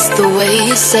it's the way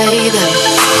you say them.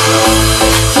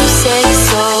 You say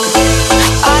so,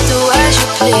 I do as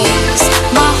you please.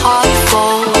 My heart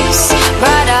falls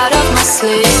right out of my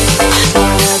sleeve. No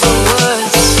other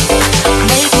words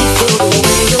make me feel the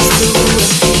way yours do,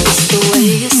 and it's the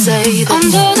way you say them.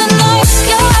 Under the night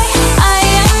sky,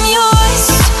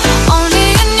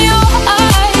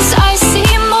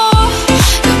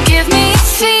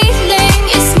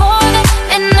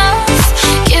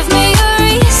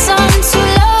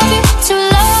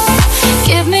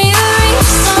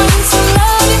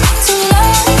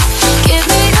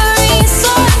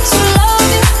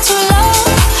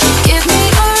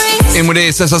 with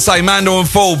this, as I say, Mando and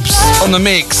Forbes on the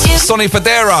mix. Sonny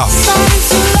Fodera.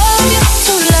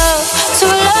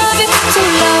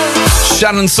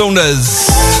 Shannon Saunders.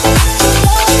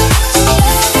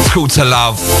 It's called To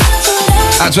Love.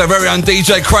 Out to our very own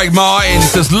DJ Craig Martin. It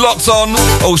says locked on.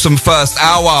 Awesome first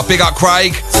hour. Big up,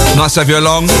 Craig. Nice to have you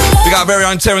along. Big up our very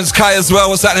own Terence K as well.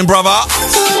 What's happening, brother?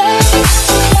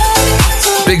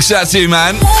 Big shout to you,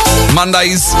 man.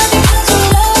 Mondays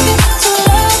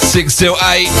 6 till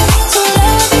 8.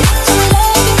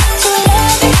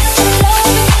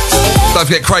 Don't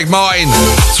forget Craig Martin,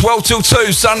 12 till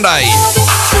 2 Sunday.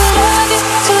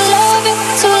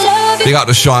 Big up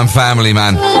the Shine family,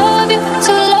 man.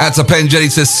 Out to Penn Jelly,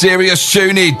 to Serious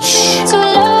Tunage.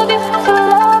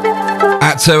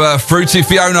 Out to Fruity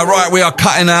Fiona. Right, we are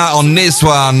cutting out on this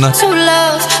one.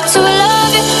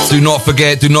 Do not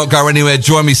forget, do not go anywhere.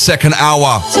 Join me second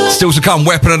hour. Still to come,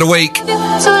 Weapon of the Week.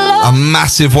 A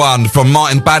massive one from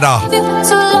Martin Badder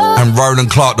and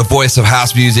Roland Clark, the voice of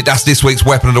house music. That's this week's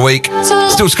Weapon of the Week.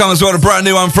 Still to come as well, a brand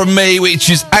new one from me, which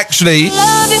is actually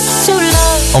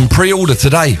on pre-order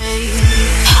today.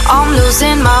 I'm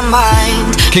losing my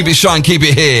mind. Keep it shine, keep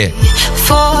it here.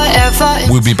 Forever.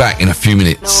 We'll be back in a few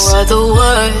minutes. No other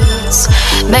words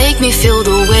make me feel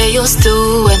the way yours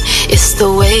do, and it's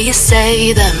the way you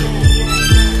say them.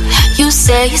 You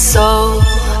say so,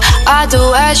 I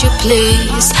do as you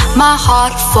please. My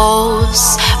heart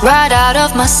falls right out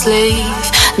of my sleeve.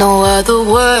 No other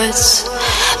words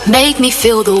make me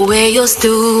feel the way yours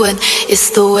do, and it's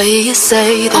the way you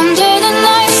say them. Under the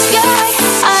night sky,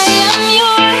 I am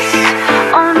yours.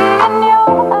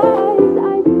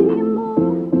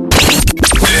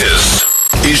 This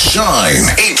is Shine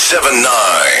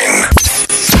 879.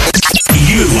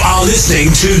 You are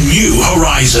listening to New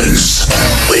Horizons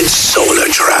with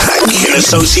SolarTrak in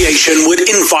association with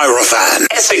Envirofan,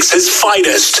 Essex's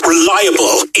finest,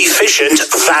 reliable, efficient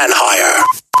van hire.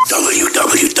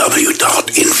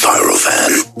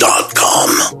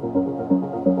 www.envirofan.com.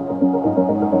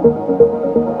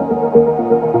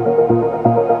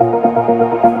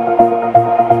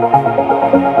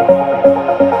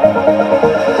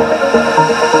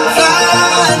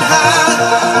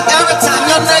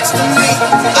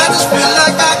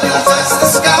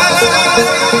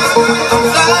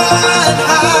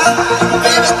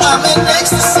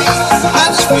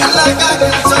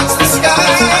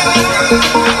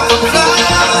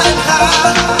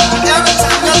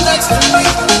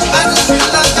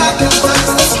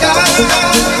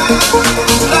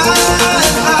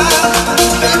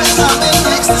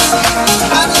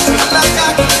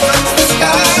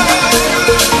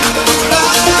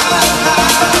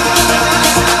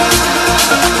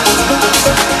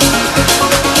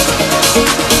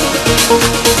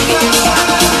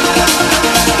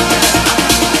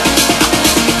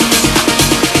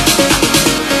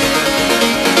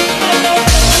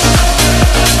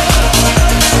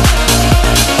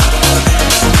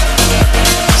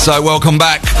 So welcome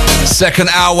back. Second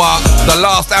hour, the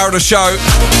last hour of the show,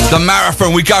 the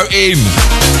marathon. We go in.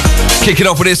 Kicking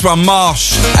off with this one,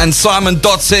 Marsh and Simon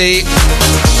Doty.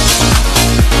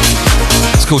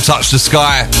 It's called Touch the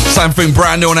Sky. Same thing,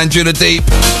 brand new on Anjuna Deep.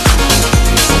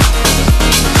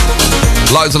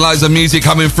 Loads and loads of music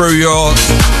coming through your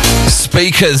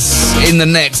speakers in the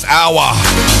next hour.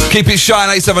 Keep it shine,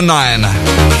 879.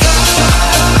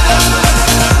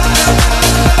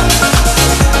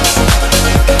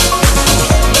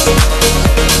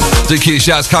 Do keep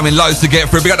shouts coming, loads to get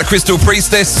through. We got the Crystal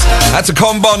Priestess. That's a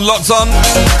Combon locked on.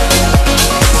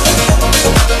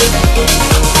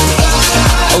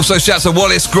 Also shouts to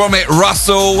Wallace, Gromit,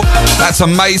 Russell. That's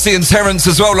amazing. And Terence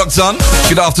as well locked on.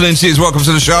 Good afternoon to you. Welcome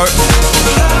to the show.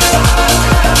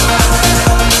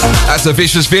 That's a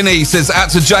Vicious Vinny. He says out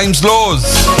to James Laws.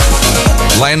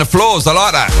 Laying the floors. I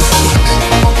like that.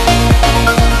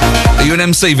 Are you an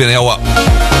MC, Vinny, or what?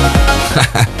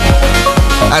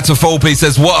 Out to Fulpy,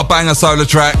 says, what a banger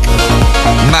SolarTrak.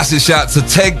 Massive shout to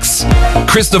Tegs,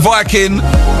 Chris the Viking,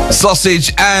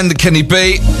 Sausage, and Kenny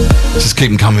B. Just keep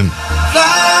them coming.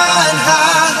 Flying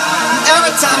high,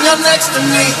 every time you're next to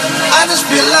me, I just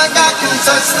feel like I can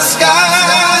touch the sky.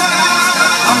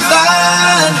 I'm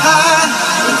flying high,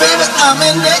 baby, I'm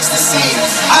in ecstasy.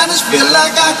 I just feel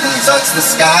like I can touch the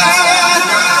sky.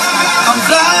 I'm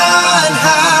flying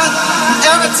high.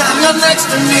 Every time you're next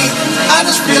to me, I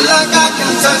just feel like I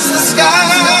can touch the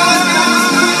sky.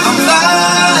 I'm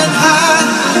flying high,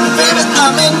 baby,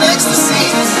 I'm in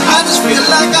ecstasy. I just feel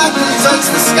like I can touch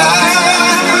the sky.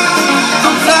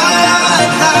 I'm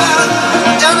flying high,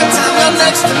 every time you're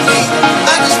next to me,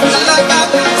 I just feel like I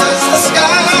can touch the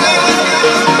sky.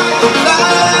 I'm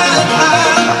flying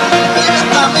high, baby,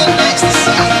 I'm in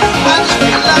ecstasy. I just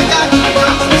feel like I can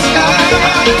touch the sky.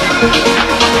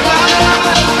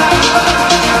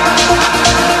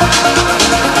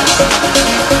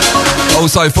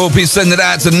 Also, 4P sending it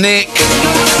out to Nick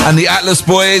and the Atlas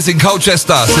Boys in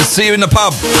Colchester. Says, see you in the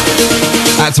pub.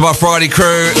 Out to my Friday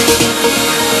crew.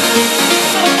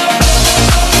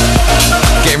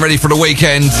 Getting ready for the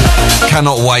weekend.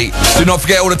 Cannot wait. Do not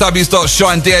forget all the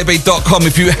w's.shinedab.com.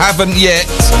 If you haven't yet,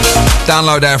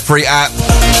 download our free app.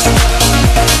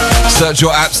 Search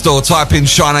your app store, type in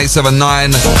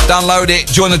Shine879. Download it,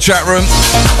 join the chat room.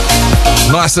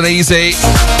 Nice and easy.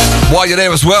 While you're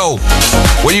there as well,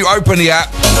 when you open the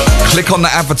app, click on the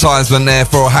advertisement there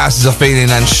for Houses of Feeling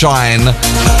and Shine.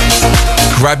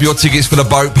 Grab your tickets for the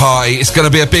boat party. It's going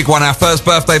to be a big one. Our first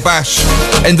birthday bash.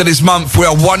 End of this month. We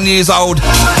are 1 year old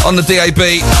on the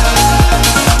DAB.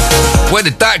 Where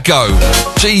did that go?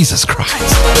 Jesus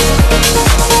Christ.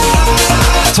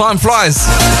 Time flies.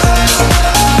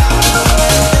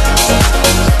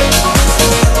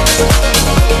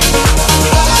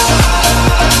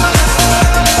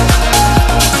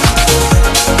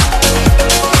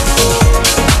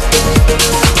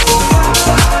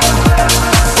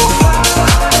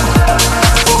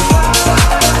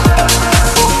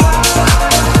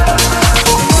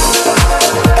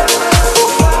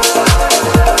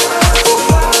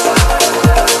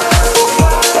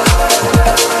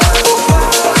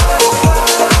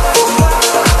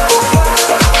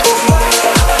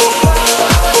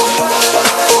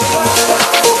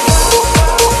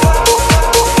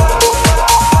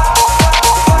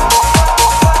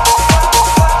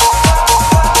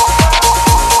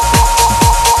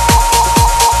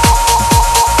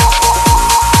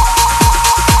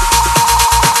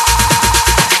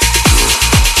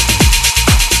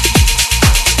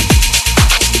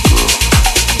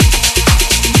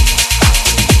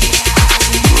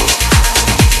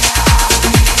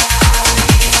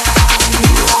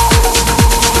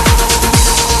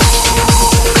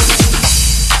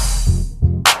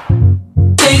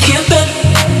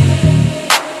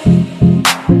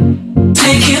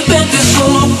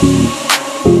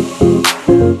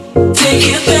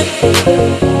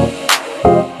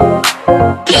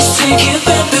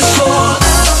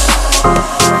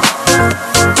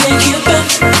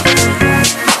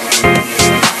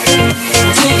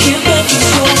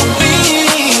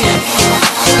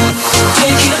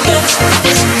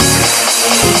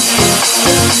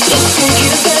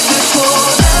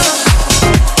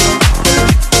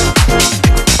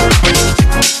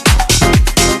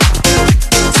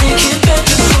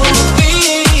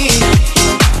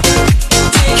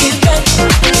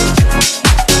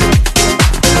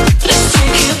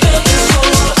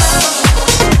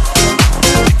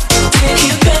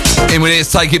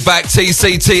 Take it back,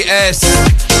 TCTS.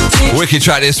 Wicked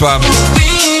track, this one.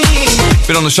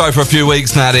 Been on the show for a few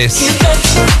weeks now, this.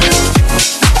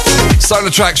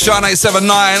 SolarTrak,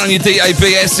 Shine879 on your DAB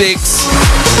Essex.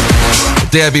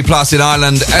 DAB Plus in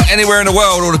Ireland, and anywhere in the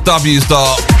world, all the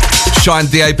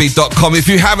W's.shinedab.com. If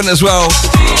you haven't as well,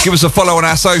 give us a follow on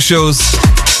our socials,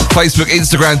 Facebook,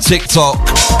 Instagram, TikTok,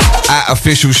 at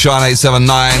official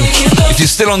Shine879. If you're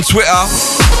still on Twitter,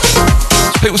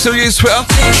 people still use Twitter?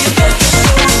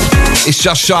 It's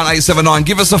just Shine879.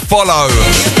 Give us a follow.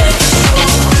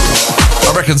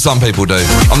 I reckon some people do.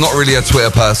 I'm not really a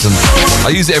Twitter person. I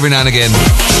use it every now and again.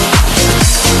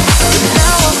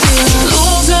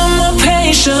 Losing my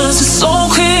patience, it's so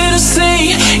clear to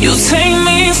see. You take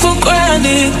me for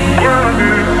granted.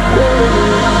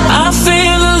 I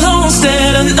feel alone,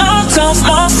 standing knocked off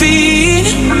my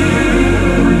feet.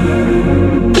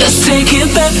 Let's take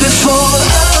it back before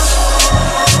love.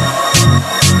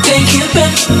 Take it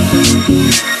back.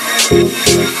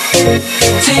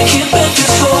 Take it back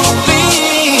before me.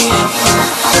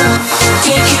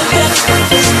 Take it back.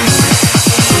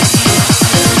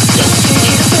 Let's take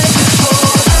it back before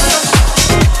love.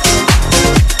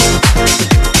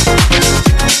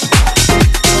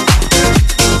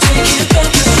 Take it back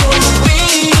before me.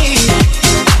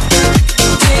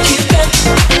 Take it back.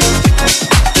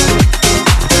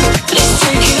 Let's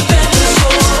take it back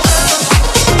before love.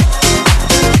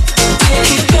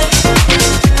 Take it back.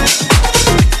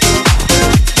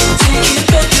 Take it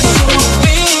back before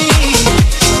me.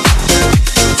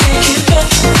 Take it back.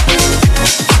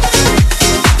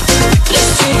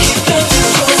 Let's take it back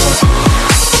before.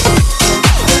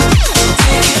 Take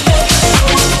it back.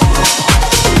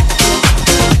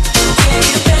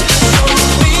 Take it back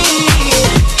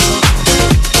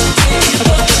before me. Take it back.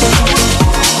 Let's take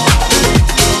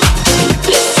it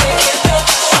back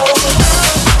before.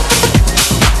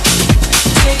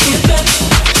 Take it back.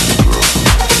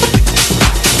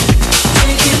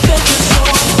 Take it back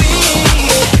before me.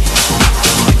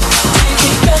 Take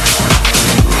it back. Let's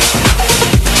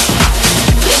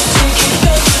take it back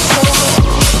before.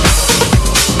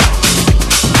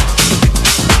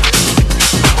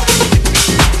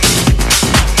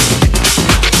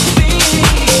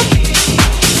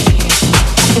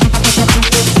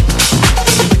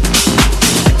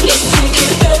 Let's take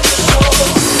it back before.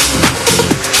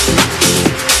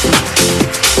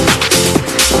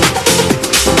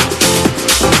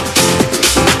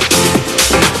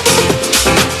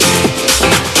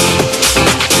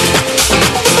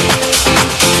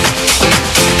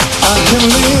 I can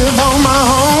live on my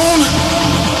own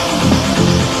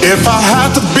if I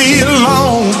have to be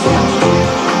alone.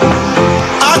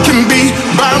 I can be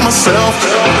by myself.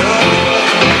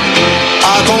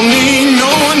 I don't need no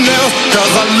one else,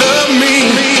 'cause I love me.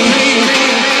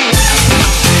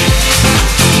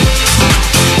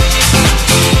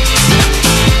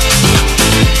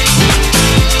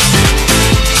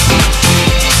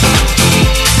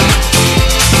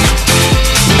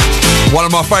 One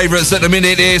of my favourites at the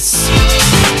minute is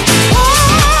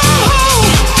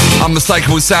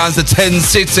Unmistakable Sounds of 10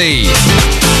 City.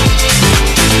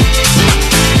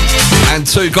 And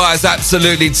two guys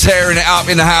absolutely tearing it up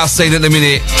in the house scene at the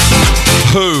minute.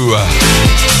 Who?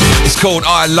 It's called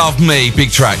I Love Me,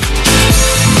 big track.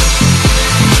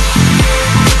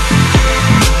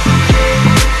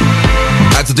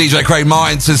 That's to DJ Craig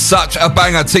Mines, is such a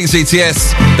banger.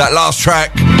 TCTS, that last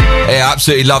track. Yeah, I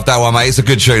absolutely love that one, mate. It's a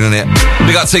good tune, isn't it?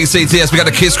 We got TCTS, we got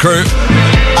the Kiss crew.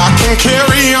 I can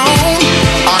carry on,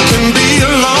 I can be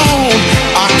alone,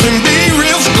 I can be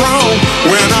real strong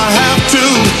when I have to.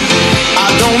 I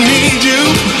don't need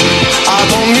you, I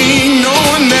don't need no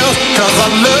one else, 'cause I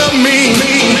love me.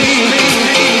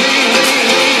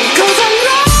 'Cause I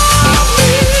love me.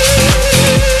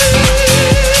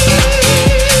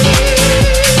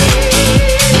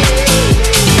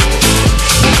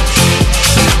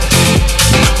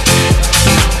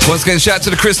 Once again, shout out to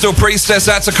the Crystal Priestess,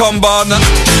 out to Combon.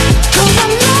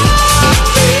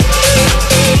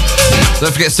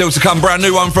 Don't forget still to come, brand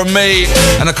new one from me.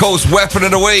 And of course, Weapon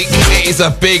of the Week. It is a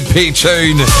big P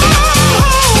tune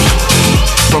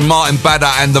from Martin Badder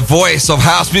and the voice of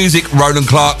house music, Roland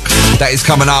Clark. That is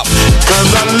coming up.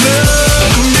 'Cause I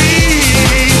love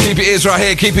me. Keep it ears right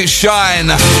here, keep it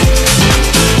shine.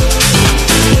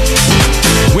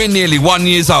 We're nearly 1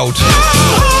 year old.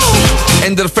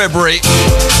 End of February.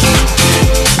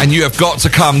 And you have got to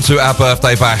come to our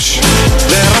birthday bash.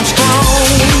 That I'm strong.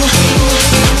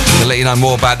 I'll let you know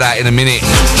more about that in a minute.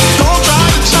 Don't try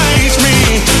to change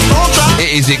me. Don't try. It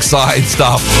is exciting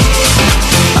stuff.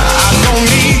 I don't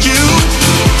need you.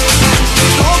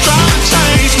 Don't try to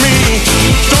change me.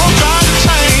 Don't try to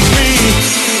change me.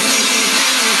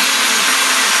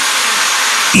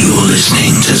 You're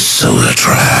listening to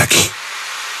SolarTrak.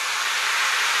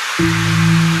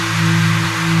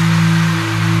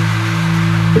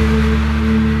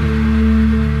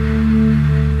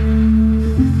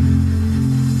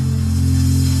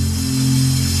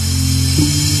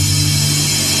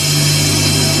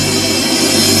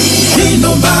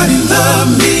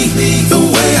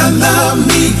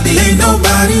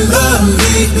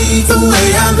 the way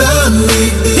I love me.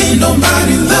 Ain't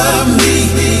nobody love me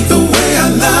the way I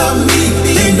love me.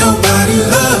 Ain't nobody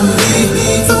love me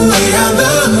the way I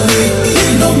love me.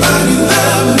 Ain't nobody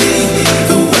love me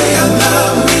the way I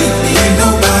love me. Ain't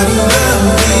nobody love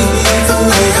me the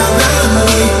way I love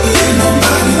me. Ain't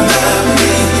nobody love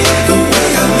me the way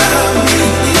I love me.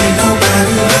 Ain't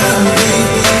nobody love me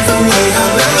the way I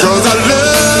love me. 'Cause I love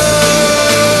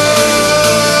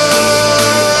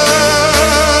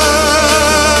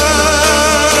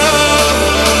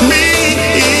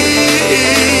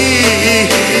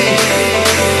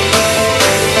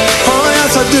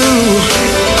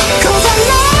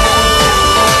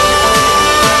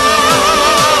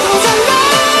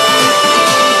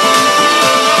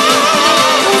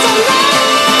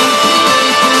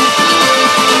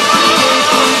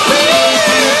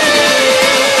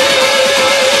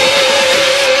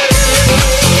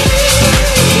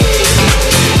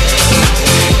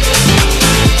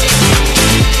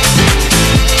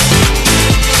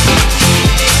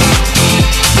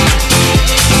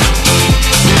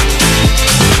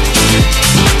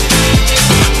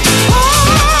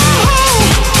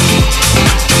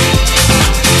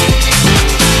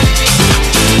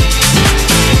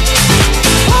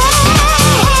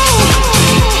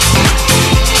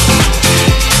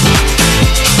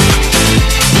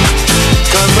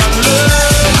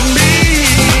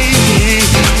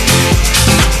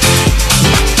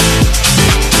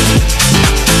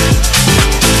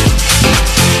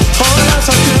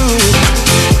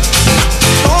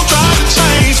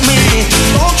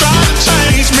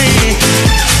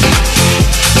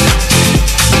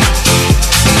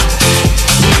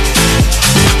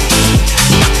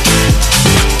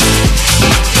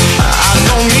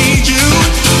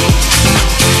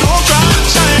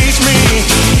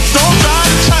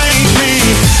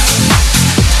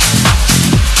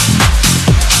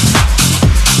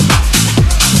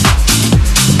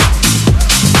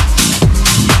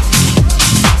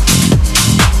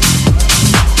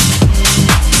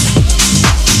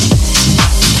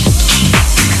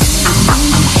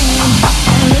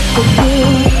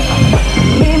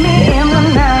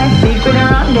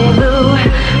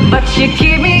You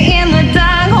keep me in the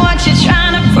dark, what you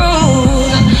trying to prove?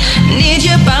 Need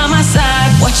you by my side,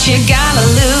 what you gotta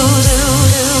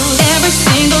lose? Every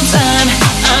single time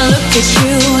I look at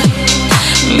you,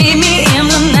 meet me in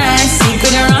the night,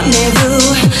 secret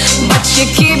rendezvous. But you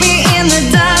keep me in the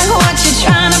dark, what you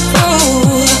trying to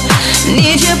prove?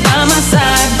 Need you by my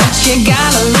side, but you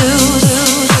gotta lose.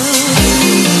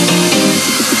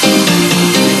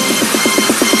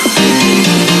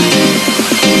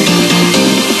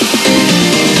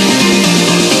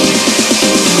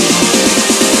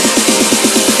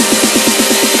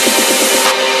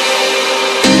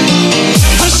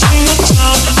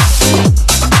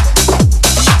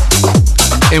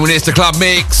 In with the club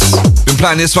mix. Been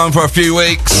playing this one for a few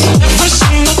weeks.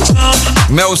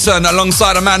 Melson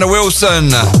alongside Amanda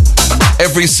Wilson.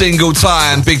 Every single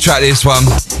time. Big track this one.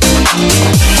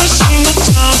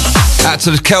 Out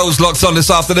to the Kells locked on this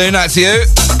afternoon. Out to you.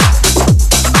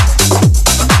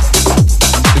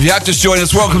 If you have just joined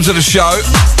us, welcome to the show.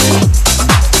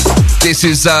 This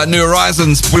is New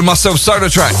Horizons with myself,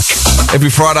 SolarTrak, every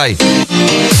Friday.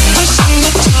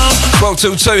 12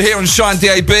 till 2 here on Shine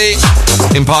DAB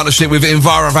in partnership with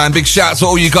Envirovan. Big shout out to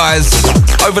all you guys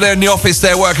over there in the office.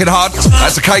 They're working hard.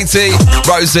 Out to Katie,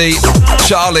 Rosie,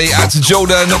 Charlie, out to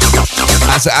Jordan,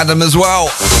 out to Adam as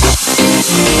well.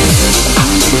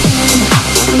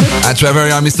 Out to our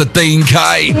very own Mr. Dean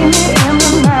K.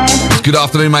 Good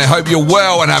afternoon, mate. Hope you're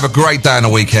well and have a great day on the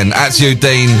weekend. Out to you,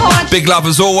 Dean. Big love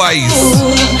as always.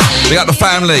 We got the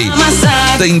family.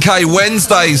 Dean K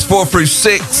Wednesdays 4 through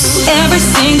 6. Every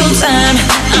single time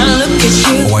I look at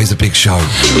you, always a big show.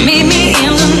 Meet me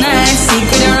in the night,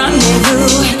 secret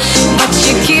rendezvous. But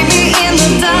you keep me in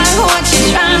the dark, what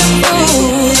you trying to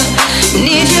prove?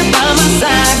 Need you by my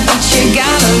side, but you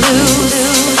gotta lose.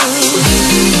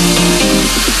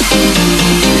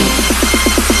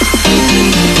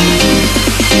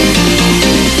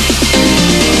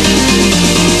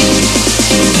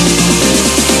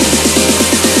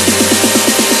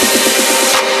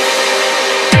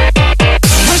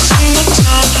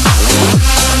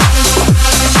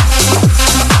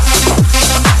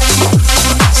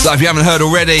 So if you haven't heard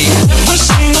already,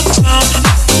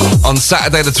 on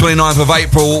Saturday the 29th of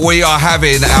April, we are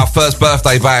having our first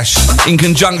birthday bash in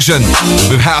conjunction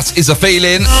with House Is a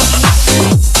Feeling.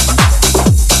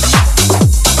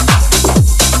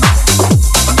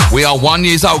 We are 1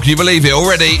 year old, can you believe it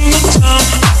already?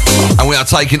 And we are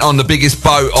taking on the biggest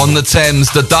boat on the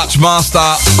Thames, the Dutch Master.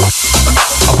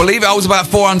 I believe it holds about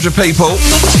 400 people.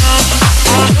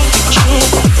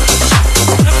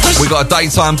 got a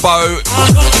daytime boat,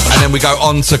 and then we go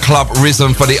on to Club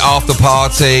Risen for the after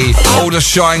party. All the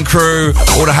Shine crew,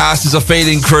 all the Houses of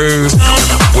Feeling crew,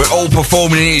 we're all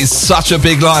performing. It is such a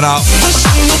big lineup.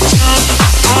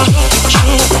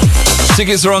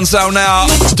 Tickets are on sale now.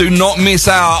 Do not miss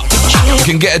out. You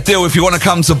can get a deal if you want to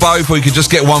come to both, or you can just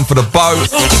get one for the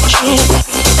boat,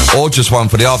 or just one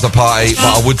for the after party,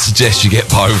 but I would suggest you get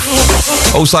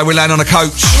both. Also, we land on a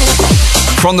coach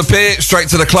from the pier straight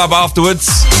to the club afterwards.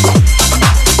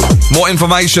 More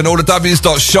information, all the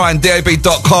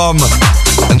w's.shinedab.com,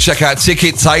 and check out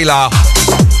Ticket Taylor.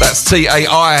 That's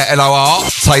Tailor,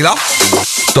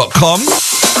 Taylor.com.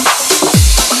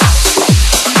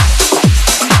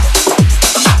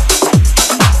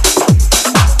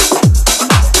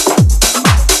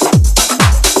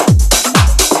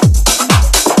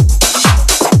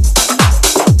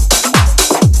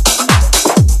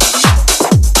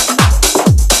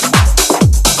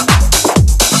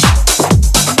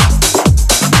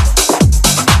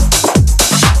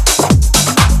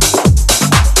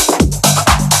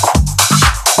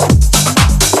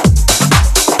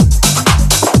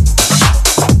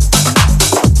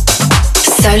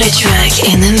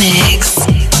 SolarTrak in the mix.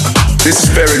 This is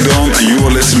Barry Dawn, and you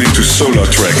are listening to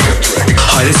SolarTrak.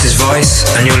 Hi, this is Vice,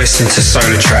 and you're listening to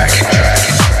SolarTrak.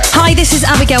 Hi, this is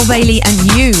Abigail Bailey, and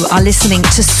you are listening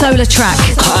to SolarTrak.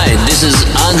 Hi, this is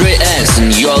Andre X,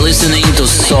 and you're listening to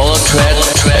SolarTrak.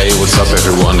 Hey, what's up,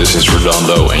 everyone? This is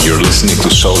Redondo, and you're listening to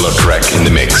SolarTrak in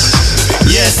the mix.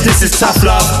 Yes, this is Tough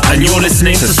Love, and you're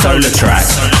listening to SolarTrak.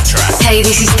 Hey,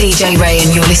 this is DJ Ray,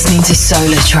 and you're listening to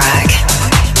SolarTrak.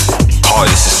 Hi,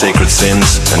 this is Sacred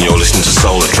Sins, and you're listening to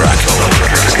SolarTrak.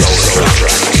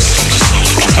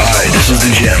 Hi, this is The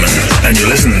German, and you're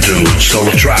listening to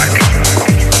SolarTrak.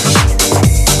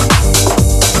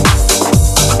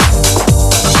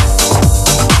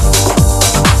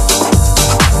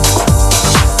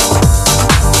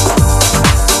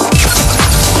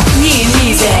 New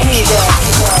music.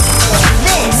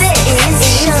 This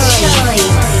is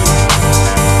Shine.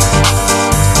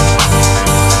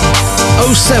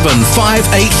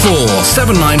 07584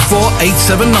 794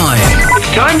 879.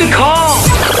 It's time to call.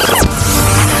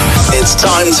 It's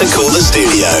time to call the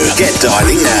studio. Get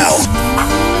dialing now.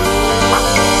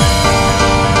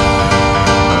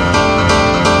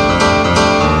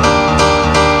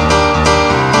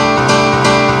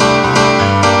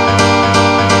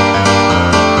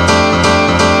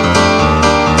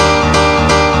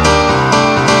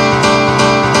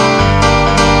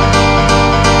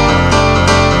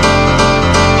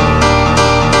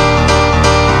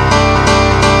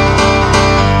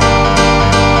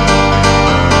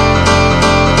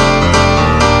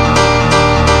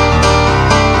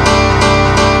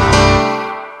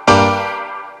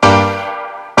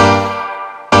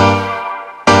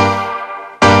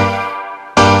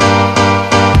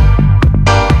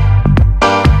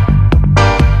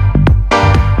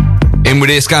 With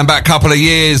this, going back a couple of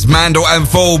years, Mandel and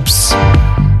Forbes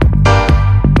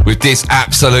with this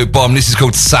absolute bomb. This is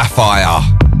called Sapphire.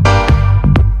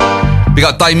 We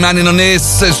got Dave Manning on this,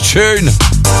 says tune.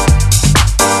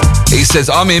 He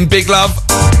says, I'm in, big love.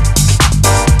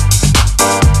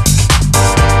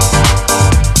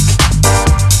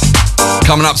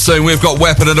 Coming up soon, we've got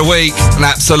Weapon of the Week, an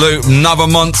absolute another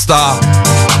monster.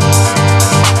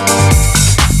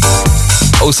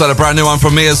 Also, the brand new one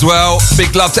from me as well.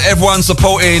 Big love to everyone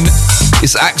supporting.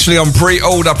 It's actually on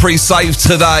pre-order, pre-save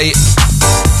today.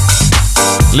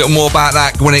 A little more about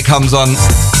that when it comes on.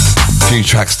 A few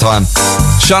tracks time.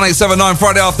 Shine 879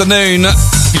 Friday afternoon.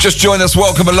 If you just joined us,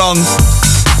 welcome along.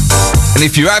 And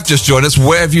if you have just joined us,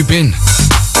 where have you been?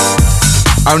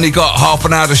 Only got half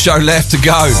an hour of the show left to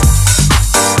go.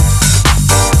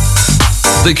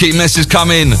 Do keep messages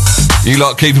coming. You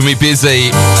lot keeping me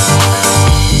busy.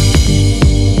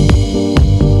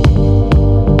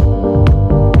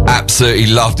 Absolutely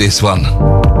love this one.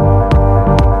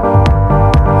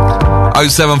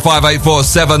 07584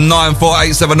 794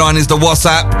 879 is the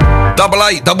WhatsApp.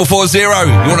 88 440.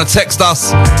 You want to text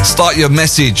us? Start your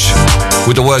message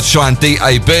with the word Shine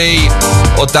DAB,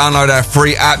 or download our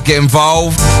free app. Get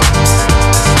involved.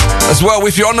 As well,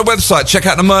 if you're on the website, check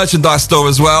out the merchandise store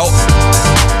as well.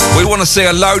 We want to see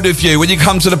a load of you when you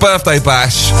come to the birthday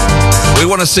bash. We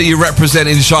want to see you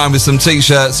representing Shine with some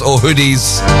t-shirts or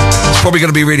hoodies. It's probably going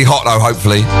to be really hot though,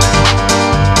 hopefully.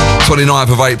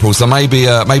 29th of April, so maybe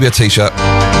a t-shirt.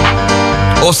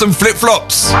 Or some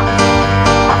flip-flops.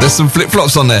 There's some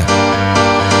flip-flops on there.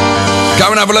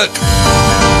 Go and have a look.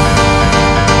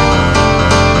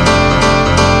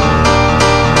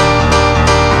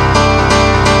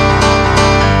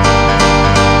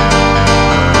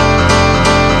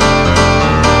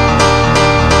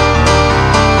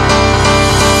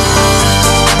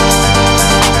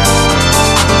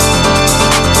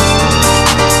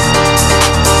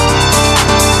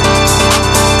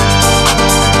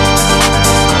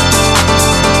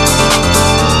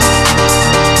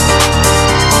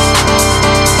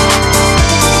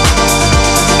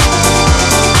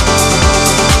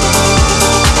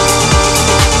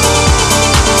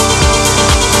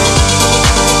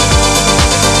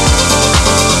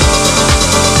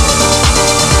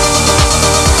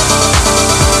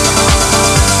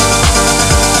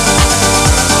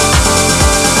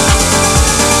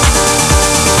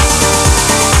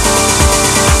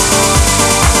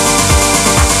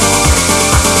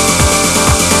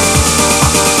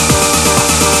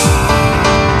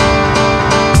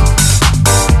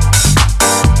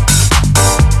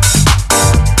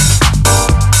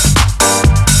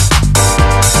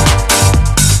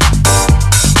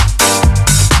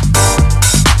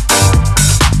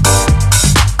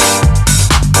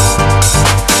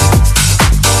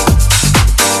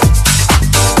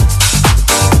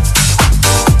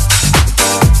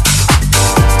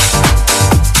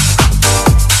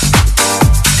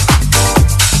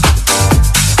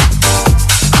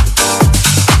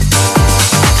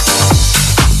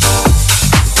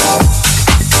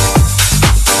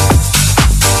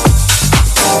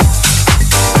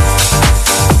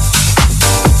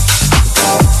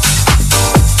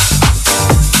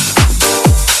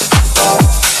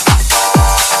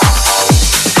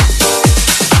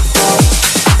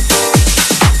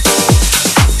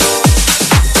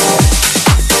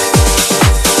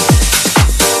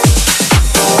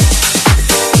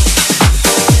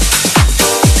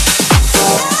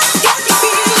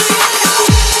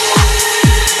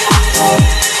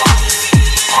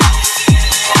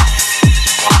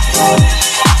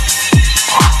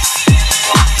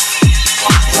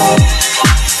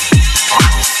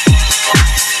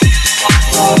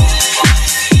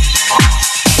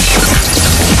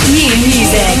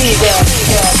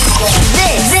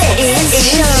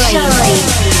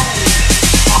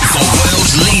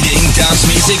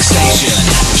 music station,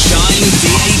 ShineDAB.com.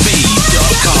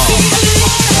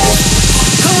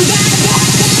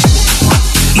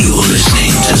 You're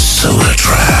listening to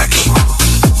SolarTrak.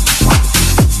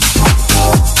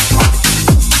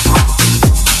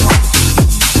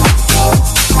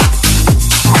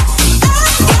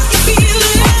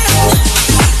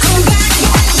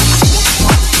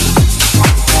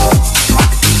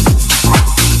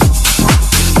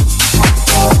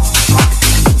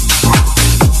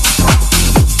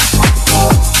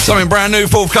 Something brand new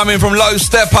forthcoming from Low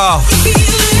Stepper.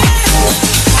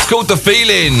 It's called The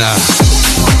Feeling.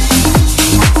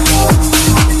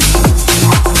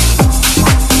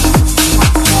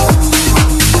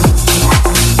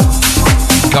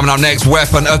 Coming up next,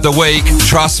 Weapon of the Week.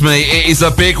 Trust me, it is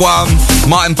a big one.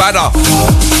 Martin Badder,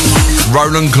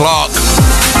 Roland Clark.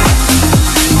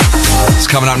 It's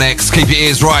coming up next. Keep your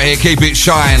ears right here. Keep it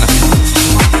shine.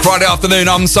 Friday afternoon,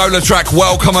 I'm SolarTrak.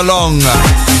 Welcome along.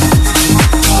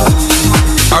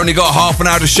 Only got half an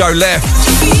hour to show left.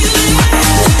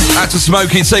 Out to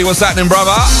Smokey T. What's happening,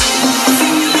 brother?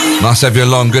 Nice to have you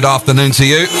along. Good afternoon to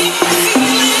you.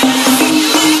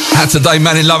 Had today,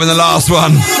 man in love in the last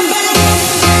one.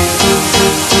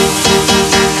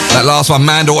 That last one,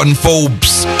 Mandel and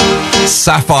Forbes.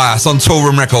 Sapphire. It's on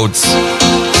Toolroom Records.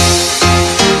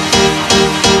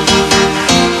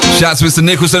 Shout out to Mr.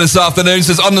 Nicholson this afternoon.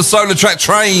 Says on the SolarTrak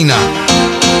train.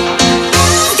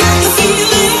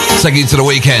 Take you to the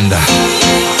weekend.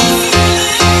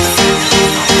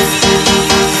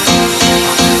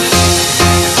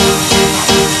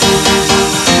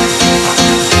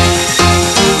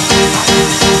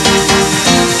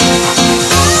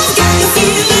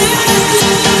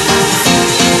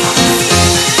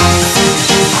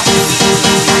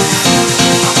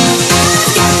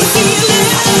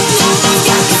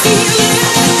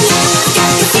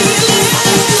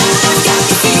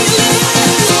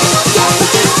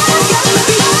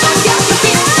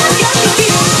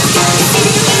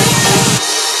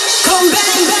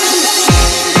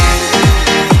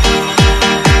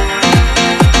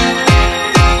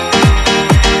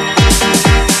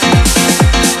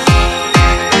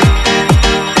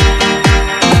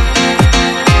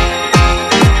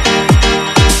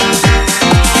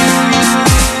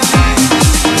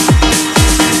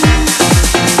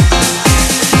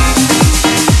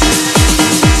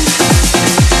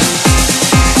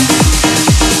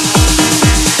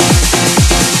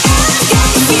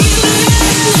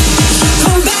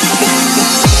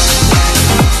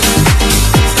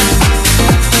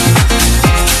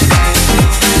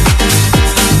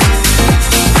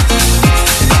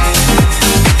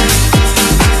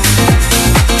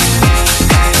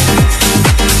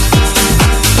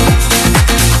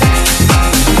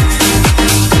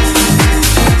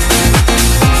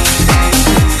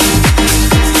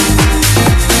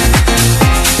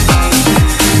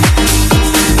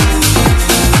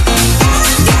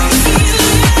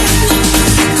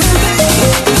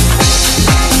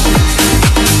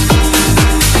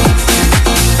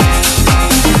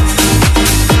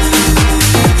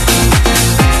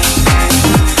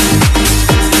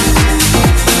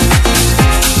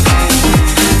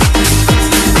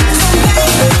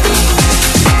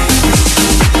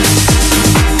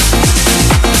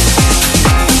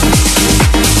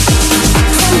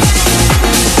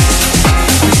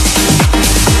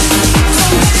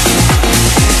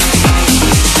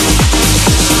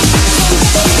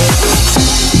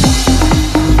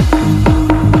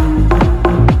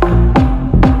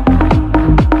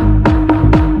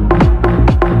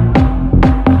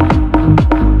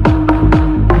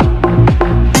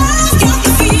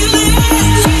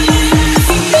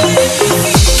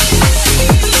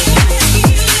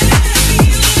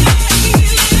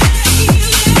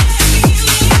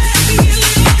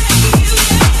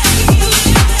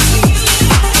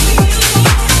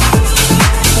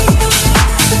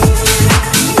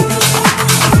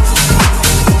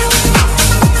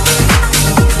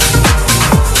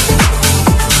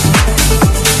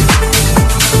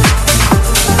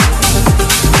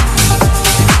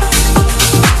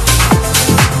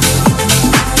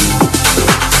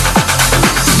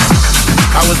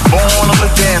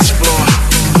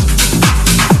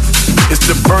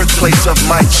 birthplace of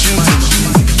my choosing.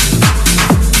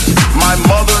 My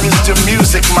mother is the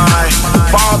music, my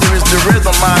father is the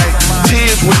rhythm. My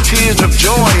tears were tears of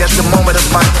joy at the moment of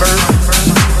my birth.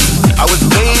 I was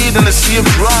bathed in a sea of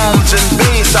drums and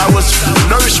bass. I was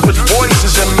nourished with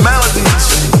voices and melodies.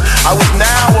 I was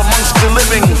now amongst the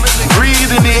living,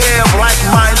 breathing the air of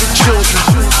like-minded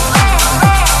children.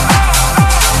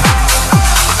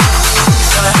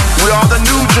 We are the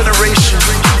new generation.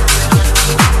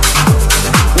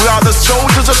 We are the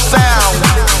soldiers soldiers of sound.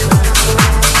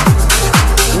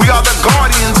 We are the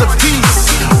guardians of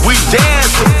peace. We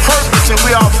dance with purpose and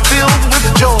we are filled with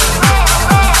joy.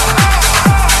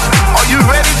 Are you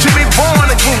ready to be born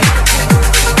again?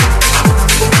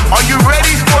 Are you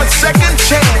ready for a second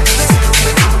chance?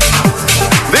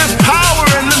 There's power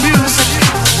in the music.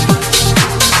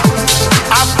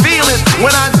 I feel it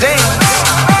when I dance.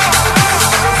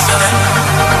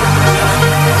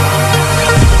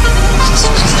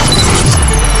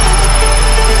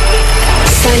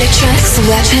 SolarTrak's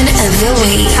Weapon of the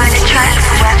Week. SolarTrak's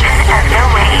Weapon of the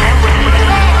Week.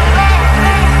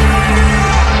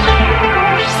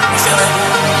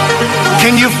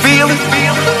 Can you feel it?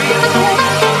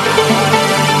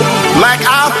 Like I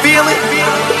feel it?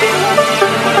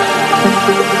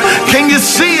 Can you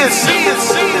see it?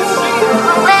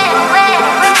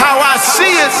 How I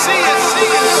see it?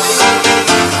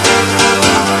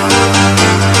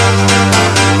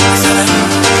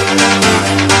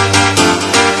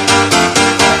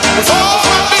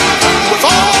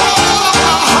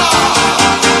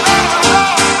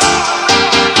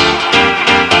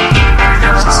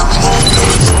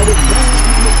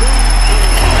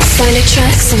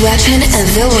 SolarTrak's Weapon of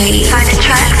the Week.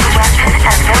 SolarTrak's Weapon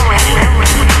of the Week.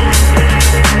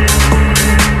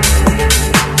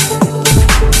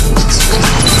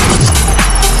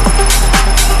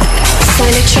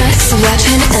 SolarTrak's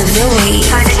Weapon of the Week.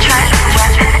 SolarTrak's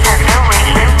Weapon of the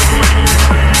Week.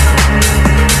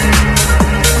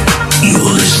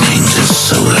 You're listening to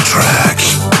SolarTrak.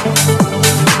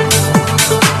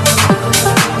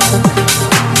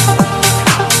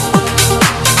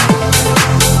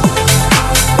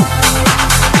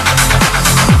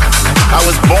 I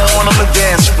was born on the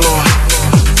dance floor.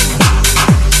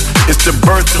 It's the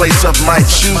birthplace of my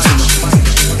choosing.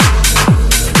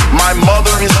 My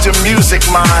mother is the music,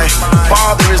 my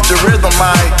father is the rhythm.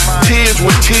 My tears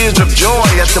were tears of joy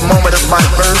at the moment of my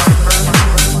birth.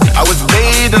 I was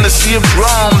bathed in a sea of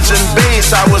drums and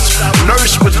bass. I was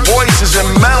nursed with voices and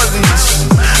melodies.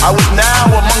 I was now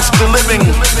amongst the living,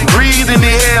 breathing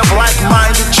the air of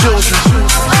like-minded children.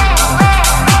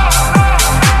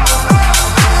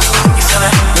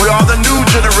 We are the new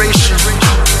generation.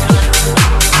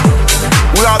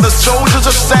 We are the soldiers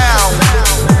of sound.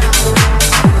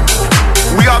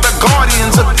 We are the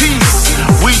guardians of peace.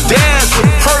 We dance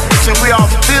with purpose and we are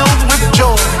filled with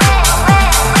joy.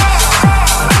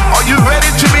 Are you ready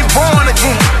to be born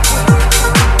again?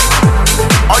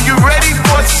 Are you ready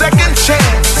for a second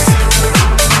chance?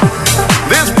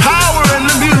 There's power in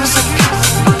the music.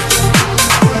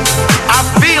 I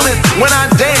feel it when I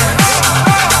dance.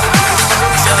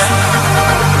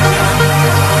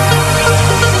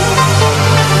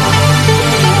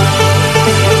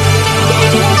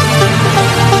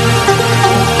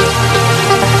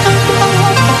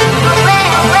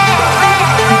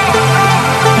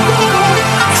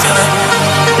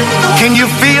 Can you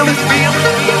feel it?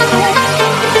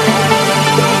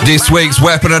 This week's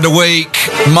Weapon of the Week,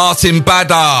 Martin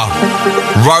Badder,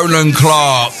 Roland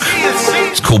Clark.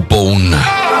 It's called Born.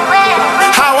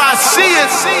 How I see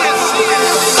it.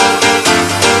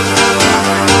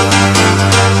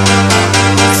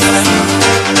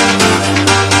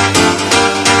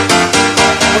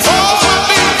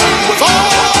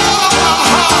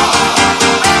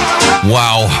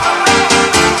 Wow.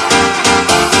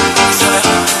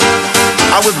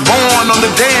 I was born on the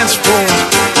dance floor,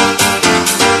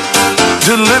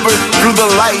 delivered through the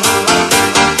light.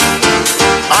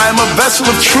 I am a vessel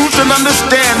of truth and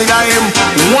understanding. I am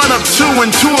one of two and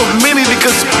two of many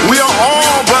because we are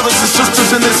all brothers and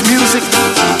sisters in this music.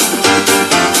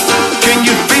 Can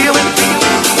you feel it?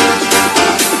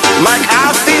 Like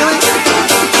I feel it?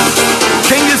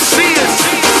 Can you see it?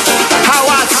 How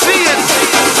I see it?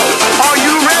 Are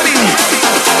you ready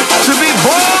to be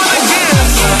born again?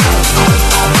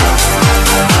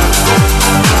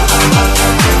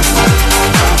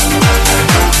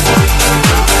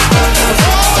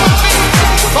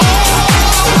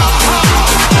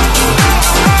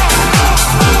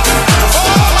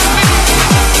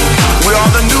 We are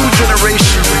the new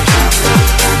generation.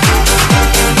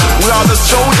 We are the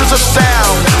soldiers of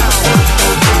sound.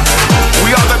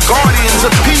 We are the guardians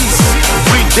of peace.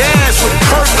 We dance with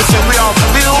purpose and we are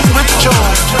filled with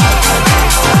joy.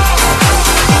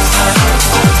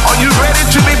 Are you ready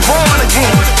to be born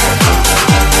again?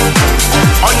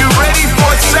 Are you ready for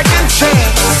a second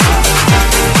chance?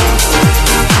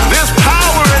 There's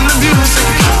power in the music.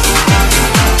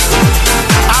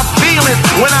 I feel it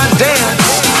when I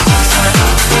dance.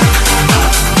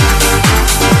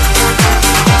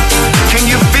 Can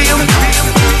you feel it?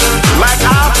 Like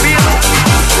I feel it?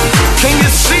 Can you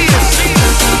see it?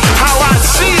 How I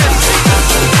see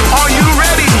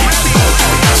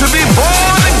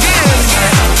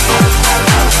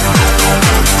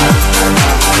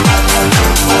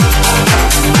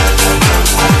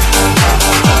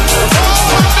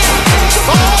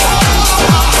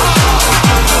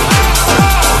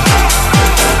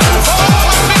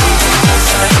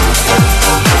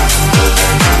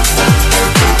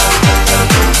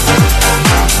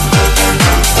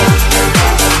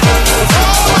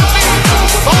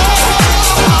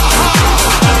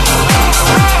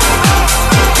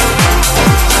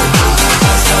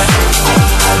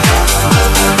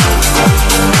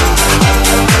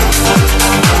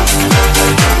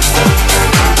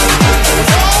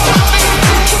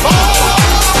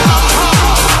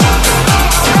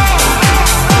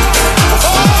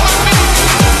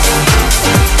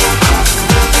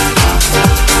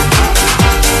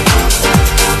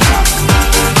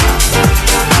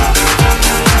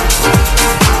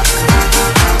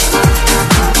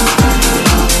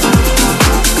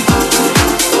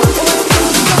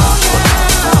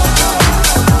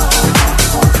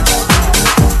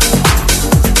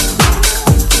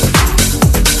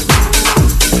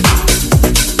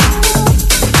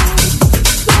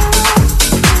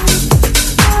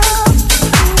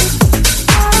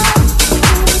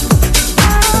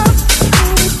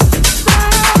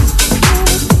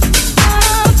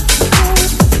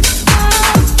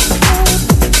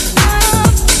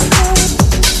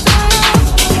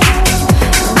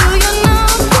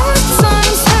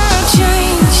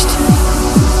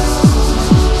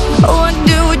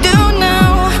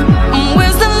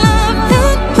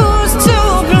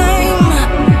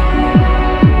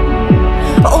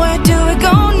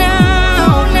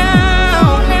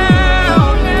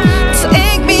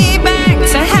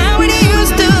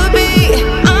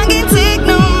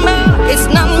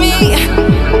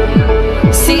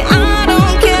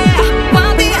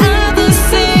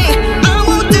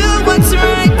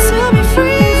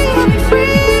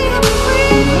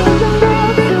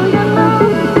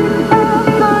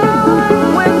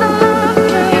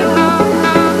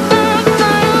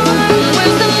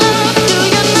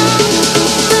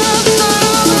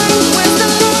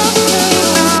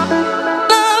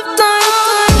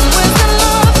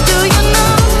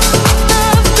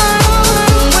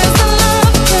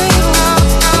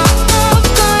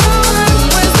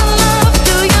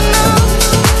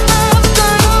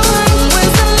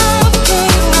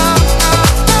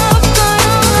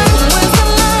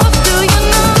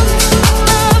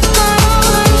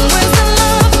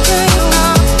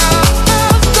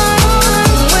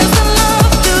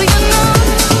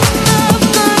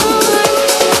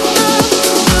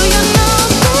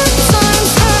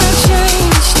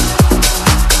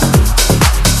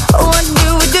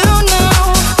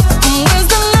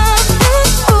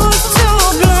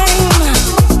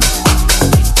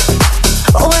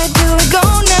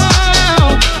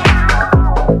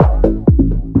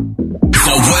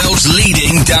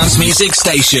music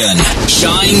station.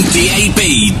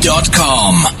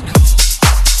 ShineDAB.com.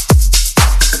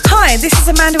 Hi, this is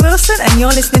Amanda Wilson and you're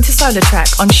listening to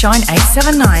SolarTrak on Shine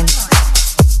 879.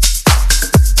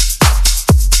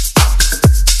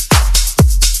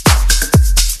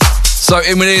 So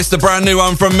in with this, the brand new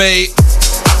one from me.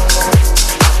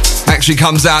 Actually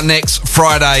comes out next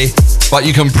Friday, but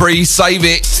you can pre-save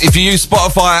it. If you use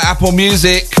Spotify, Apple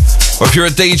Music, or if you're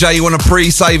a DJ, you want to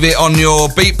pre-save it on your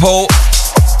Beatport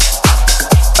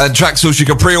and Traxsource, you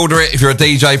can pre-order it. If you're a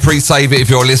DJ, pre-save it if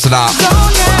you're a listener.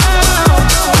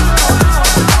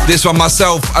 This one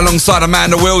myself, alongside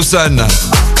Amanda Wilson.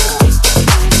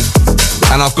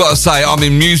 And I've got to say, I'm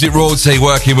in music royalty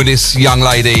working with this young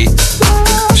lady.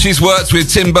 She's worked with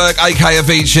Tim Burke, aka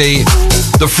Avicii,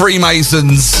 the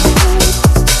Freemasons,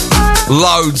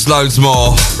 loads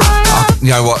more.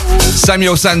 You know what?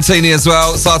 Samuel Santini as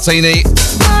well, Sartini.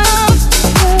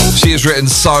 She has written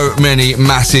so many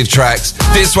massive tracks.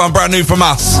 This one brand new from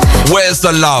us. Where's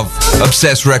the Love?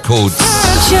 Obsessed Records.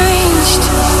 Changed.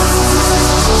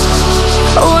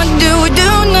 What do we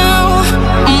do now?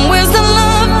 Where's the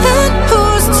love and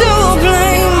who's to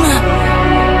blame?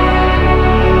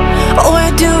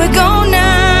 Where do we go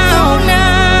now?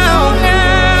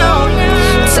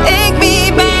 Take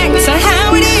me back to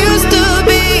how it used to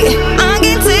be. I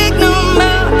can't take no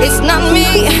more, it's not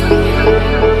me.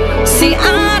 See,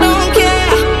 I don't care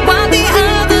what the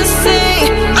others say.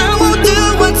 I will do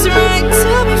what's right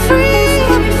to be free.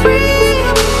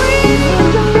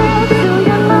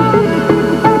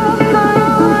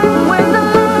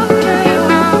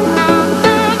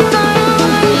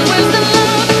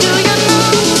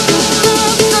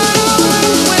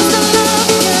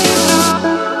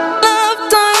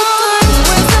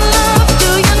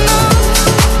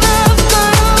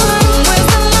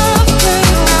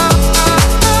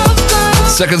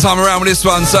 Second time around with this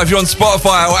one, so if you're on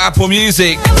Spotify or Apple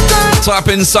Music, type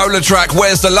in SolarTrak,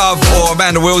 Where's the Love, or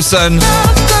Amanda Wilson,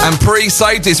 and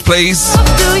pre-save this, please.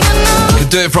 You can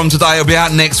do it from today, it'll be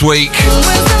out next week.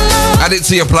 Add it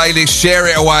to your playlist, share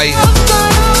it away.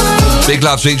 Big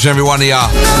love to each and every one of ya.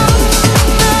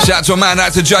 Shout out to a man,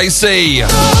 out to JC.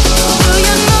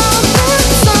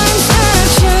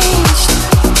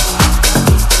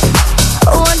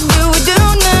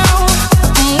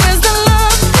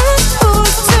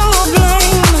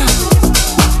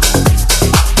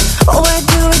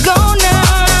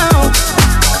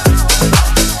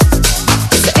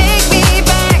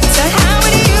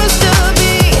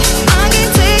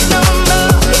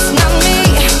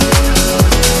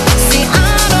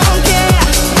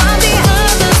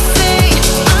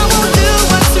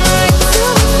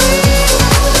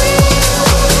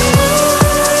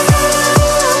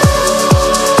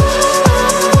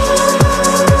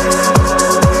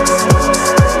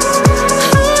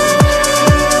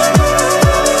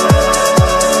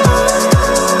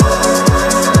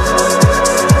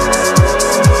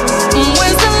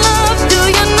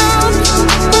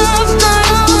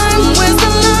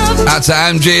 Out to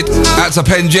Amjid, out to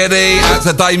Penjedi, out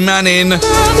to Dave Manning,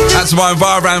 out to my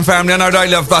Envirovan family. I know they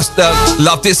love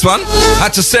this one.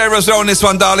 Out to Sarah as well on this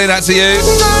one, darling. Out to you.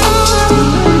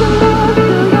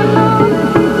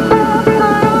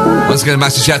 Once again, a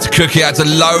massive shout out to Cookie, out to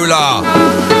Lola,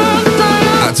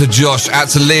 out to Josh, out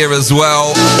to Leah as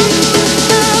well.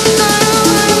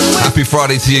 Happy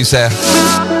Friday to you, Sarah.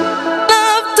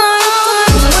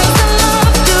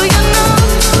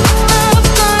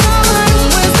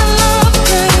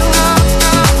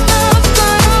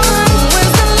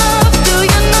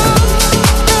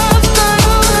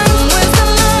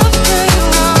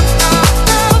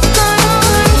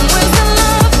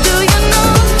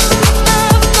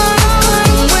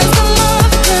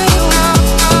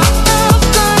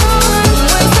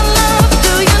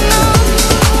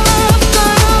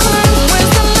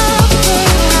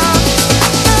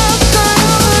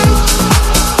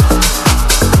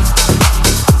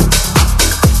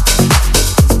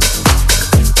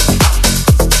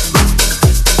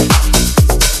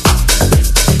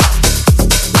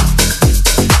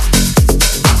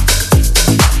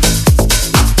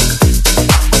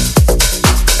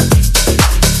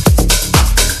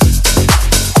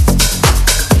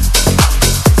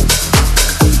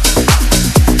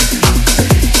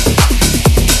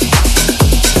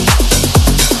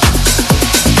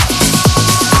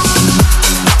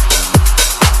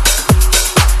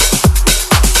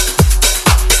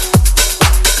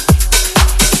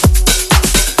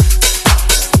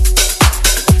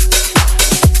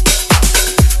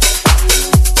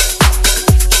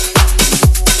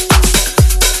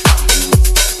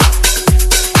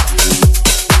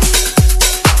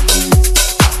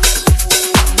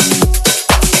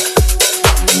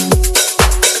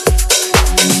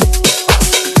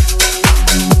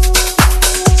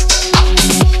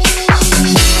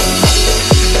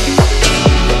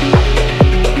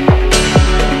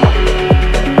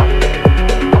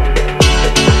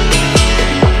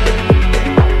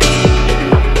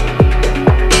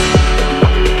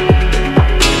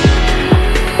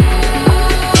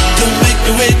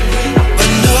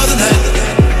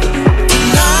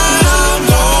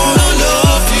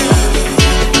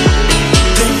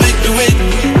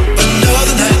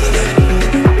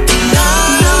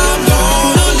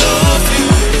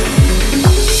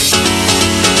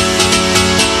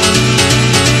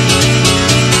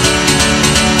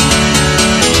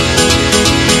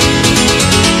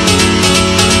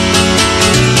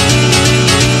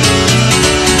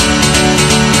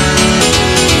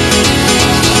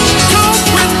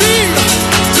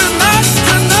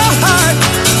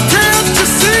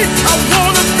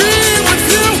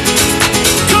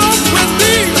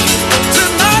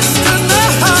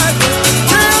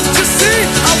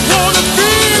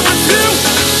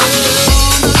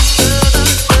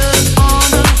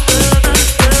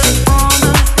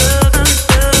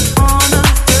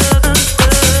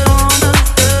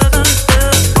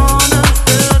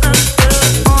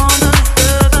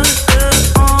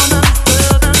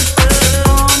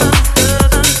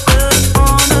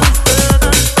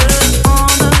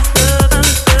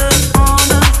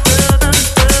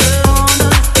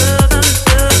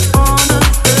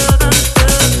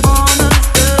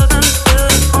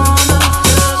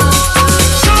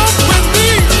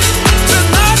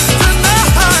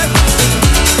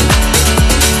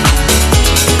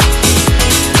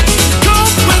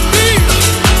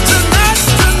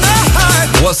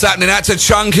 what's happening? Out to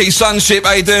Chunky Sunship.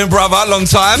 How you doing, brother? Long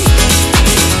time.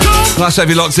 Nice to have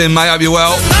you locked in, mate. Hope you're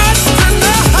well.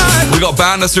 We got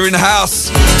Bouncer in the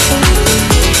house.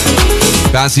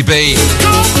 Bouncy B.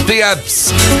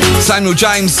 Diabs. Samuel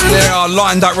James. They are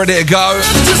lined up, ready to go.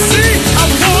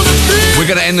 We're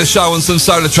going to end the show on some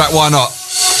SolarTrak. Why not?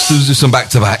 Let's do some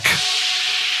back-to-back.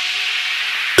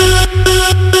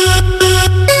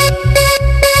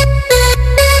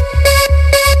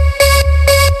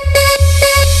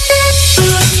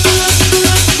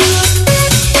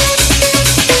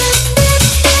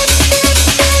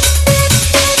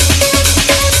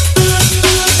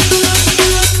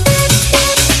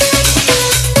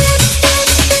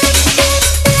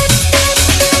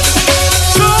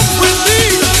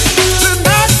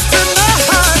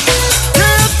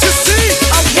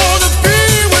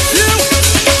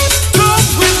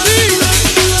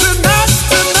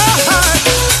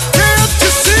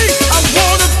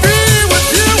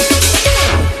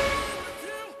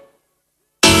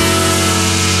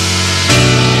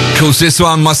 Of course, this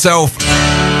one, myself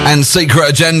and Secret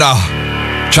Agenda.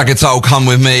 Track it title, Come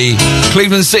With Me.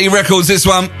 Cleveland City Records, this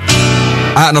one.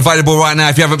 Out and available right now.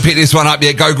 If you haven't picked this one up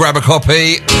yet, go grab a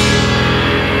copy. Don't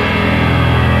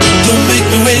make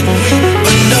me wait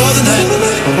another night.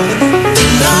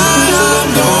 Tonight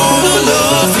I'm gonna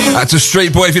love you. Out to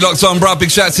Street Boy, if you're locked on, bruh. Big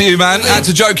shout to you, man. Out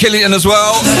to Joe Killington as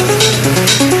well.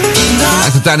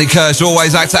 Out to Danny Kirsch,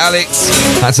 always. Out to Alex.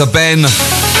 Out to Ben.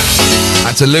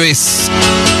 Out to Lewis.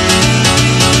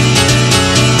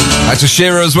 Out to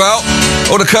Shearer as well.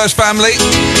 All the Kirsch family.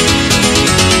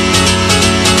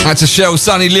 Out to Shell,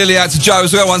 Sonny, Lily. Out to Joe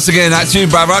as well. Once again, out to you,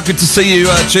 brother. Good to see you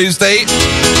Tuesday.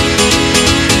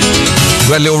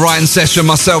 We had a little writing session.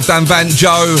 Myself, Dan Vant,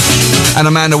 Joe, and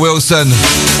Amanda Wilson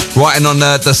writing on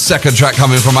the second track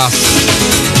coming from us.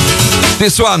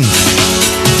 This one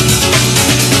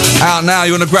out now.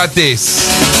 You want to grab this?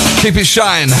 Keep it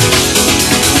shine.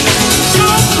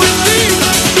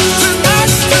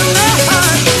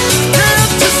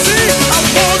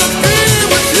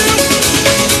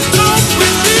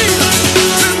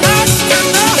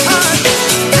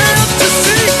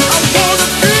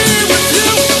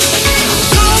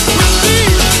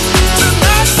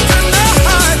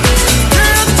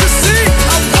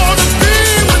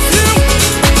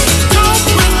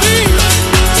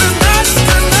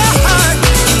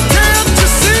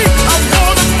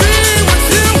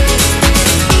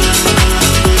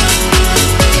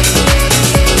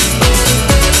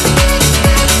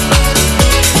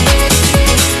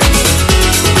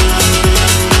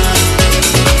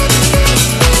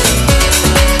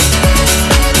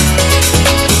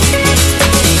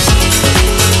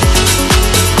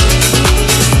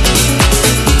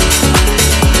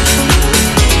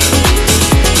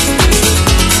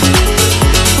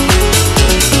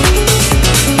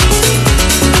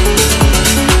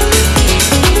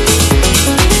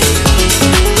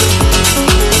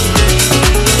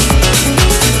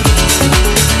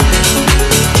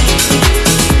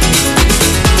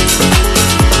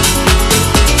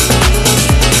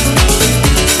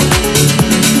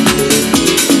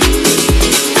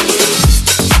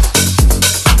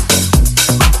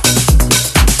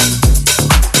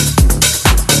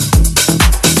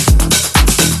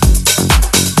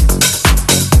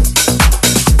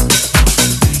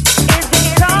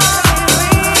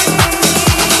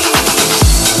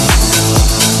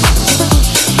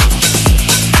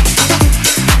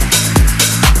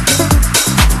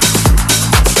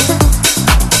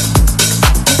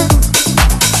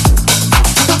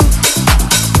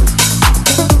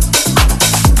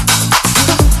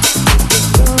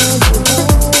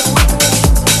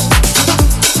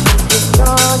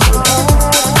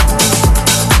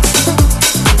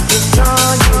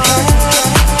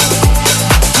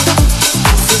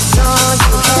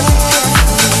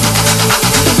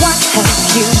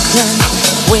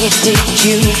 Where did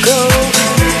you go?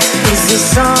 Is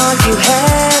this all you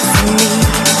have for me?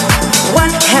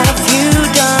 What have you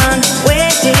done?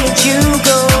 Where did you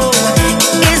go?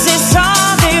 Is this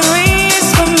all there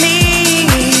is for me?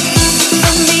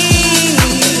 For me,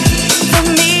 for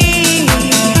me,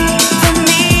 for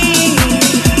me,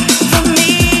 for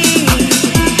me,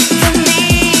 for me,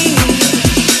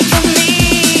 for me.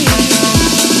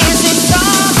 Is this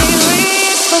all there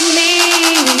is for me?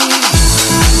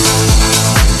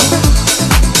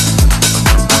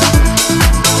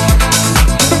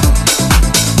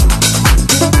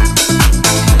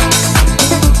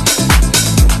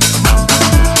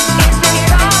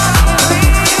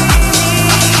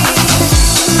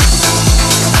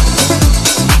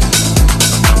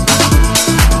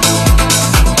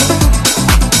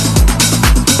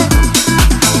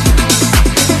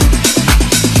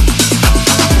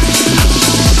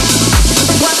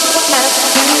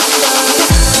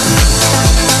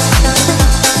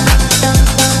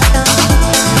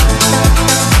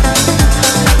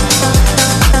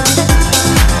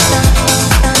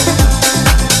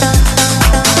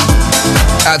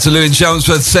 Out to Lou in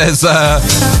Chelmsford says,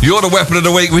 you're the weapon of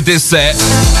the week with this set.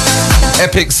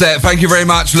 Epic set. Thank you very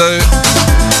much, Lou.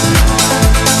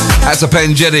 Out to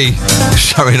Penn Jenny.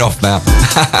 Showing off now.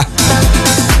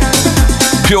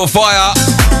 Pure Fire.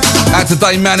 Out to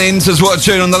Dave Manning. Says, what a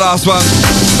tune on the last one.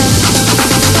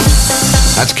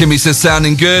 Out to Kimmy says,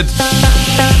 sounding good.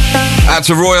 Out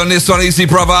to Roy on this one, Easy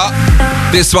Brother.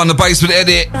 This one, the basement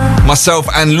edit. Myself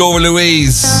and Laura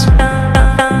Louise.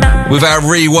 With our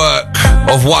rework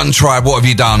of One Tribe. What have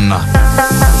you done? What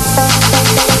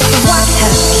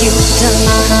have you done?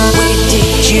 Where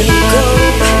did you go?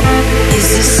 Is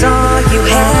this all you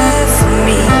have for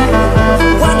me?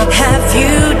 What have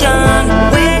you done?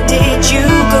 Where did you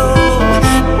go?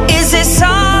 Is this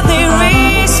all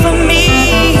there is for me?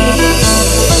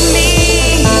 For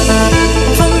me,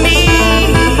 for me,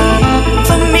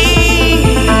 for me,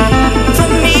 for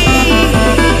me,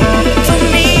 for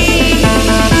me,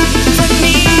 for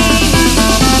me.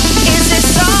 Is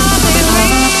this all there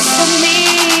is for me?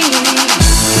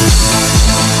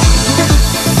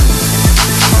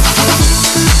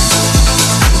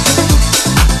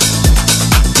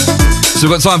 So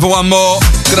we've got time for one more.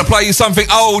 Gonna play you something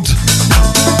old.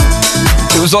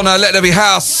 It was on Let There Be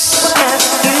House.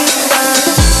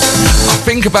 I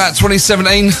think about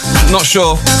 2017, not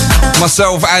sure.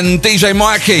 Myself and DJ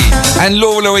Mikey and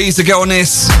Laura Louise to go on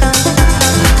this.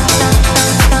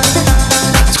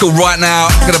 It's called Right Now.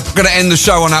 Gonna end the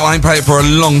show on that one. I ain't played it for a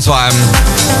long time.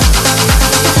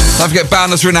 Don't forget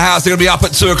Boundless are in the house. They're gonna be up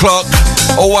at 2 o'clock.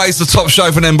 Always the top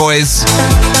show for them boys.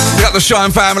 We got the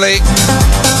Shine family.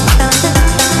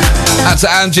 Out to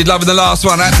Angie, loving the last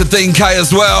one. Out to Dean K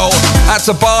as well. Out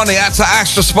to Barney. Out to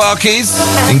Astra Sparkies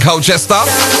in Colchester.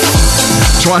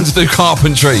 Trying to do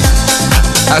carpentry.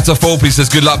 Out to Forpy says,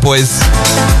 good luck, boys.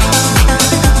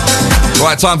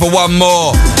 Right, time for one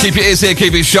more. Keep your ears here,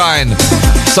 keep it shine.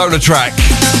 SolarTrak.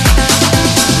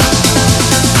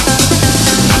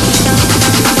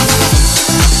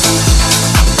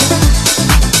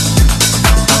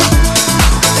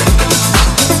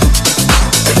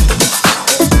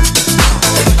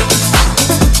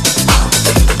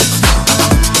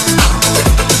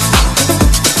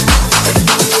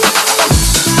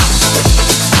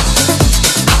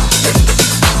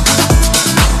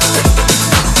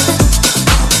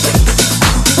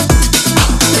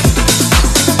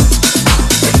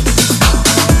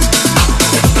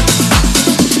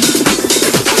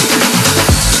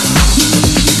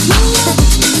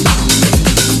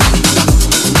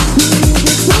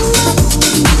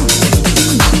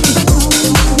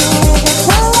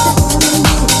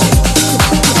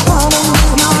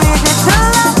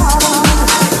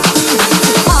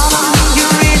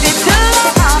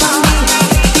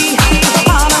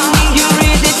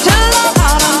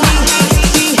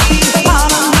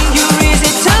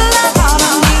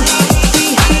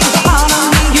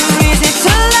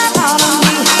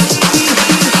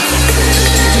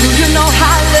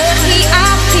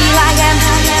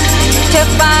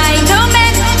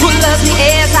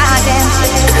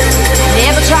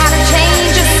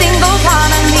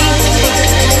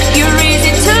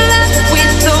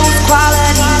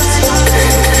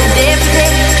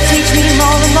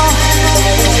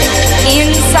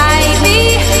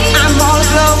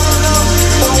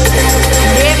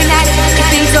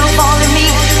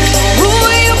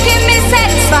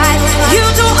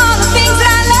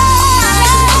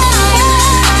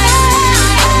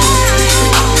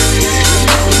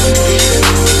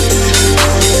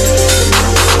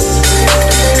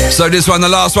 So this one, the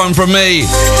last one from me.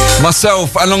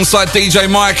 Myself alongside DJ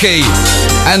Mikey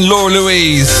and Laura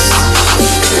Louise.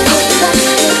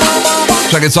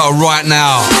 Track it title Right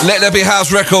Now. Let There Be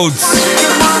House Records.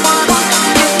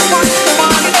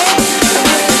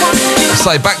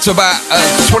 Say back to about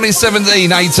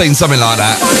 2017, 18, something like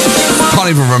that.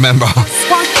 Can't even remember.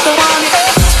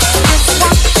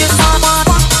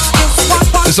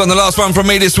 This one, the last one from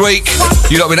me this week.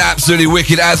 You lot been absolutely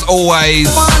wicked as always.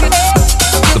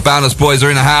 The Boundless boys are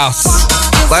in the house.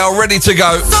 They are ready to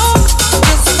go.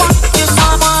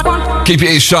 Keep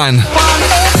your ears shine.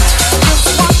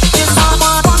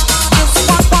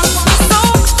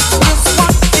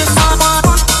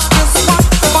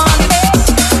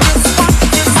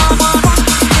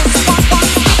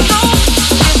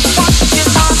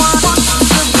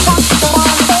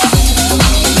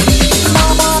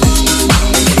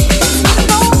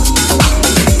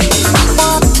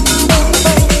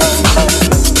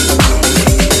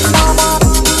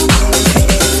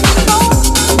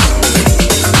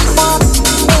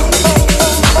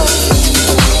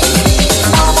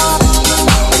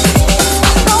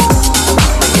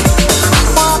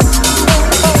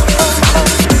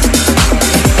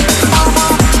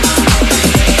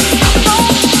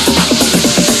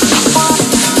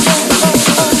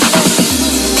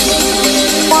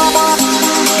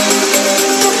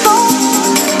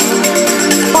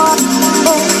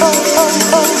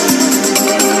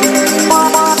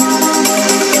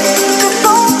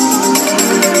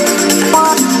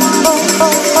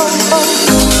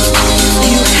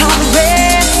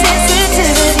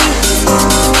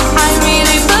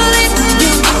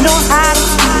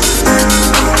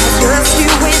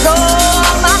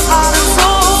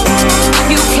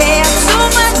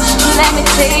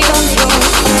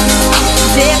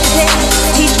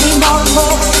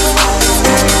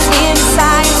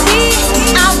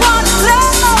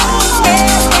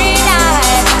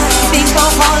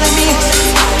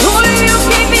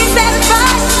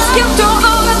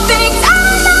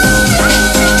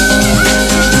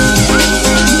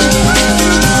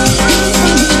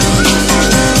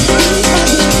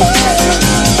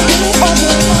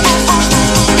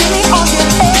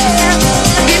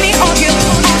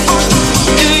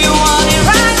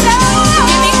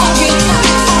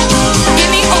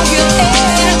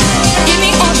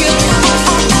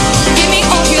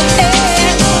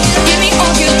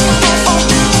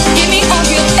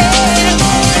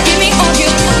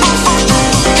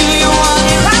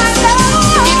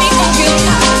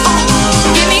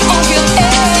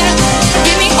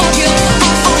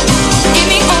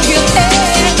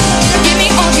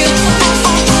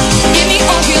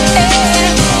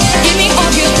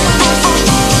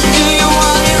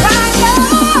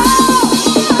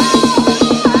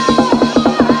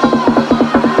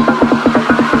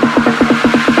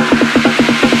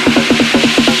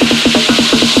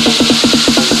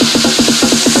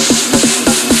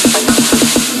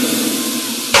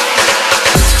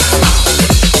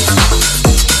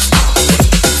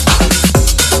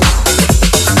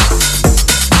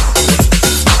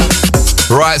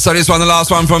 Right, so this one, the last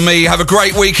one from me. Have a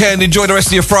great weekend. Enjoy the rest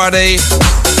of your Friday.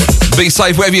 Be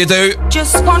safe whatever you do.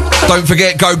 Don't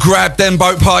forget, go grab them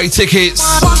boat party tickets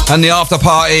and the after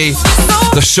party.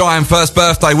 The Shine first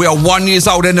birthday. We are 1 year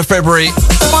old end of February.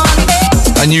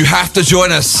 And you have to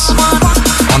join us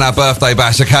on our birthday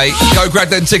bash, okay? Go grab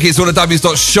them tickets, all the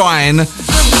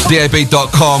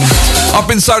w's.shinedab.com. I've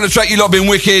been SolarTrak, you lot have been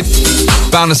wicked.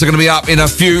 Boundless are going to be up in a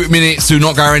few minutes. Do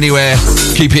not go anywhere.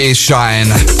 Keep it here, Shine.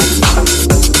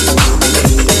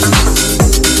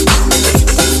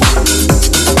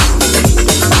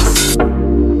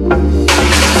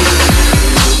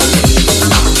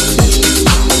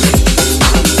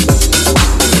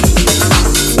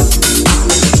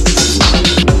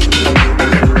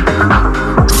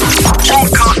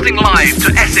 Broadcasting live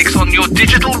to Essex on your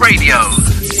digital radio.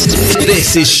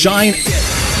 This is Shine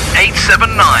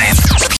 879.